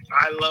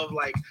 I love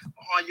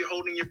you're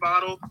holding your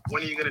bottle.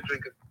 When are you going to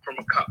drink from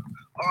a cup?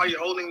 Oh, you're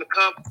holding the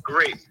cup?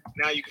 Great.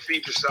 Now you can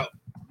feed yourself.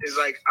 It's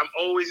like, I'm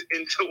always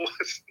into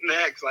what's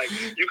next. Like,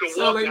 you can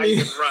walk, now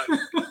you can run.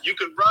 You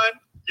can run,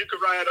 you can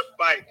ride a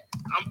bike.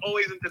 I'm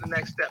always into the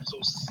next step.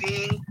 So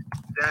seeing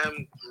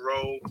them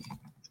grow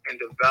and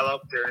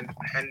develop their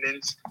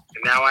independence,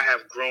 and now I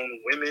have grown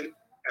women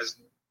as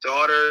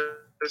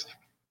daughters.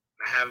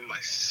 I have my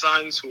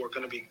sons who are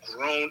going to be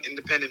grown,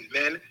 independent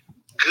men,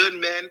 good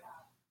men,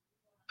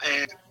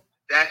 and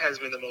that has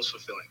been the most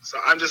fulfilling. So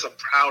I'm just a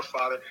proud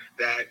father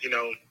that,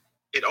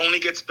 it only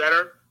gets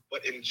better,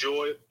 but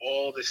enjoy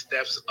all the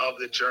steps of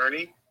the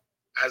journey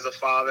as a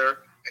father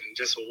and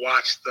just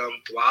watch them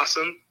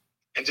blossom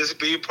and just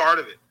be a part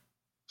of it.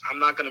 I'm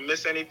not going to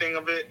miss anything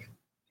of it,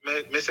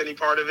 miss any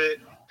part of it,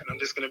 and I'm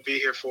just going to be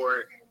here for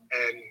it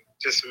and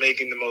just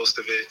making the most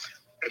of it.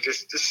 And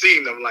just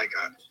seeing them,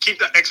 keep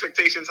the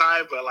expectations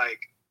high, but,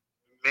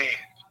 man,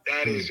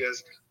 that is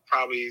just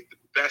probably the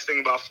best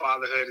thing about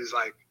fatherhood is,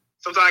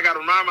 sometimes I got to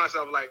remind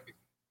myself, I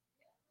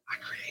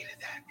created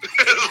that.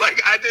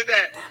 I did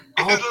that.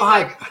 All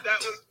 5. That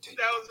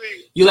was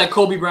me. You like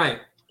Kobe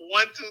Bryant.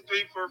 1, 2,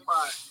 3, 4,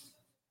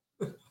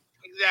 5.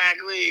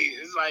 Exactly.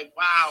 It's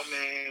wow,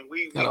 man.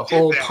 We got a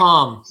whole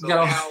palm. So you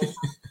got a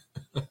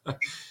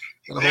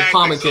whole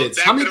palm of kids.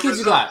 How many kids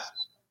you got?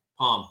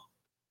 Palm.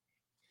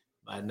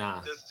 But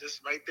nah.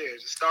 Just right there.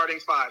 Just starting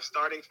 5.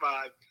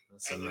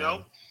 And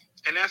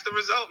and that's the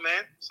result,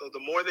 man. So the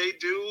more they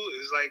do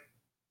is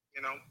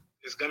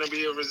it's gonna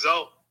be a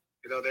result.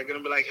 They're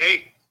gonna be like,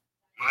 hey,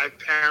 my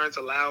parents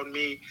allowed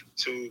me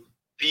to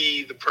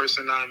be the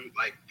person I'm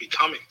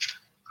becoming.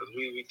 Because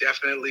we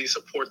definitely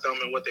support them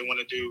in what they want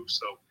to do.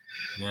 So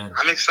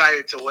I'm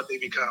excited to what they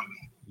become.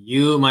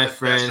 You, my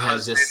friend,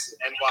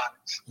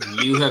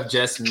 you have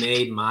just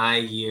made my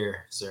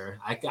year, sir.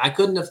 I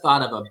couldn't have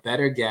thought of a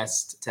better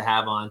guest to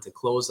have on to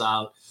close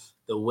out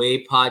the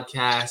Way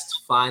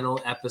Podcast final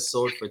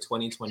episode for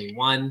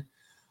 2021.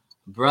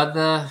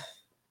 Brother,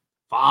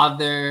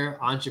 father,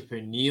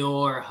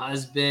 entrepreneur,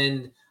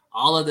 husband,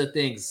 all of the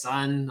things,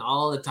 son,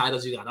 all the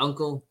titles you got,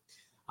 uncle.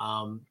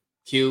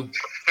 Q,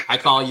 I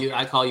call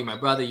you my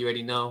brother. You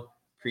already know.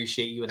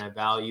 Appreciate you and I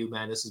value,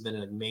 man. This has been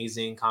an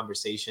amazing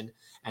conversation.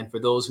 And for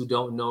those who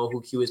don't know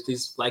who Q is,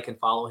 please like and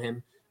follow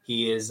him.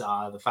 He is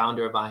the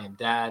founder of I Am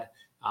Dad.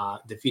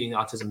 Defeating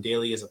Autism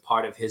Daily is a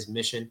part of his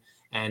mission.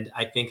 And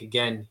I think,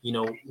 again,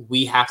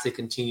 we have to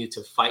continue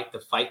to fight the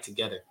fight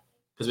together,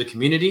 because with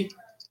community,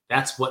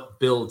 that's what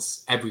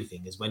builds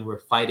everything, is when we're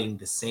fighting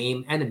the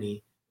same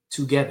enemy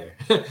together.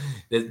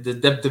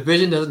 the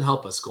division doesn't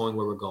help us going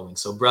where we're going.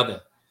 So,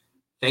 brother,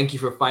 thank you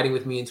for fighting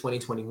with me in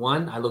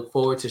 2021. I look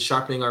forward to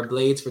sharpening our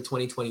blades for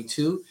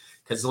 2022,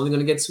 because it's only going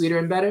to get sweeter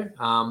and better.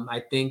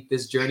 I think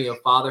this journey of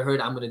fatherhood,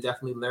 I'm going to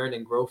definitely learn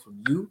and grow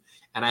from you.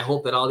 And I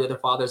hope that all the other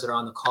fathers that are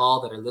on the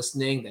call, that are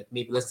listening, that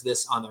maybe listen to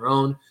this on their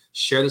own,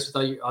 share this with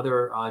all your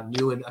other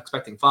new and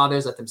expecting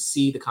fathers. Let them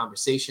see the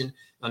conversation,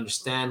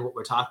 understand what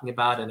we're talking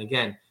about. And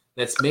again,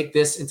 let's make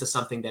this into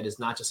something that is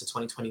not just a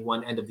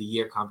 2021 end of the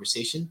year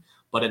conversation,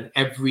 but an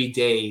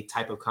everyday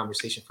type of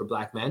conversation for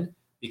Black men.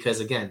 Because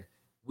again,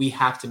 we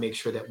have to make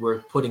sure that we're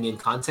putting in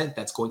content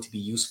that's going to be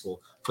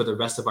useful for the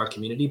rest of our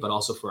community, but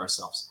also for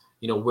ourselves.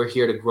 We're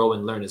here to grow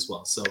and learn as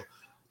well. So,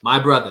 my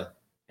brother,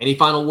 any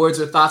final words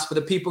or thoughts for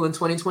the people in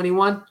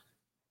 2021?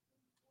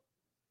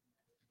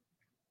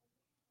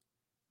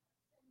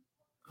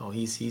 Oh,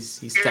 he's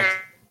texting.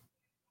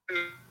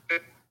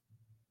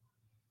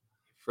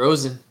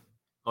 Frozen.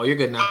 Oh, you're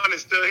good now.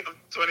 It's still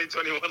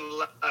 2021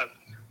 left.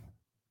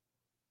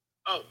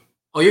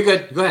 Oh, you're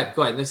good. Go ahead.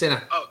 Let's say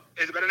that. Oh,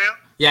 is it better now?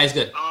 Yeah, it's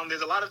good.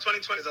 There's a lot of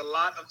 2020. There's a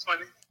lot of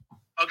 20.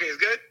 Okay, it's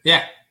good?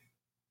 Yeah.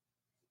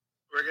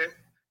 We're good?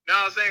 No,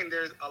 I was saying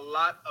there's a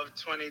lot of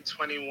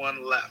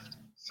 2021 left.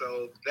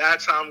 So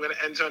that's how I'm going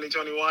to end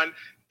 2021,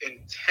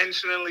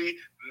 intentionally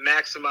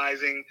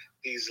maximizing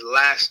these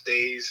last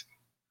days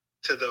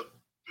to the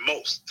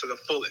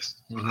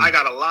fullest. Mm-hmm. I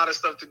got a lot of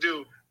stuff to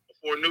do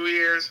before New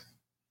Year's.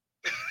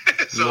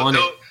 So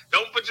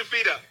don't put your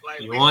feet up.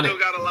 We still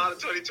got a lot of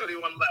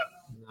 2021 left.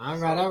 All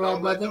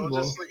right,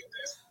 brother.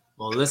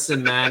 Well,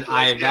 listen, man,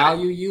 I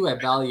value you. I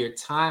value your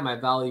time. I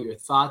value your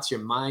thoughts,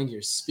 your mind,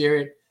 your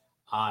spirit.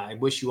 I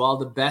wish you all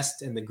the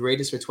best and the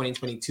greatest for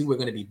 2022. We're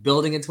going to be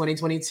building in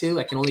 2022.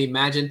 I can only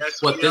imagine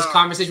what this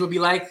conversation will be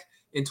like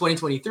in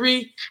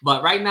 2023.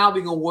 But right now,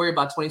 we're going to worry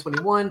about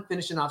 2021,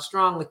 finishing off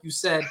strong, like you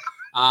said.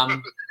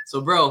 So,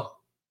 bro,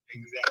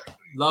 exactly.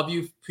 Love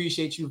you,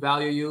 appreciate you,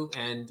 value you.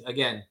 And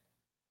again,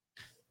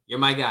 you're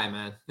my guy,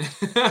 man.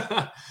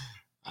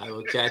 I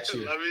will catch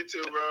you. Love you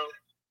too,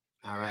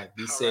 bro. All right.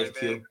 Be safe,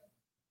 Q.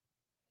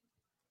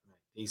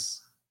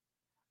 Peace.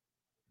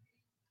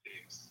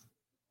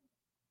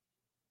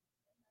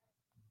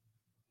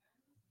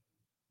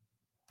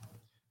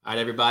 All right,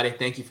 everybody.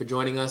 Thank you for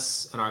joining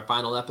us on our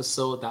final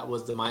episode. That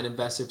was The Mind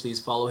Investor. Please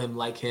follow him,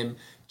 like him,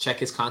 check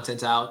his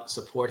content out,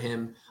 support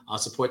him,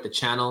 support the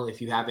channel.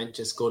 If you haven't,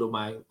 just go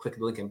to click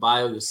the link in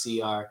bio. You'll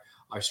see our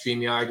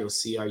StreamYard. You'll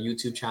see our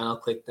YouTube channel.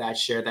 Click that,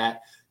 share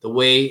that. The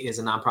Way is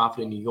a nonprofit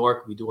in New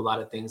York. We do a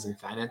lot of things in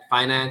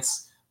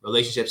finance,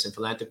 relationships, and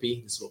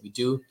philanthropy. This is what we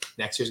do.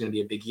 Next year is going to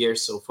be a big year.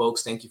 So,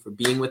 folks, thank you for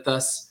being with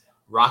us,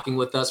 rocking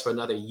with us for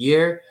another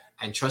year.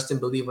 And trust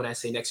and believe when I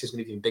say next year is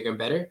going to be even bigger and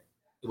better.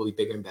 It will be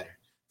bigger and better.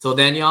 Till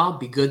then, y'all,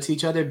 be good to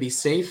each other, be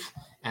safe,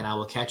 and I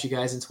will catch you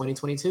guys in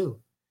 2022.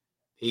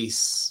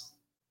 Peace.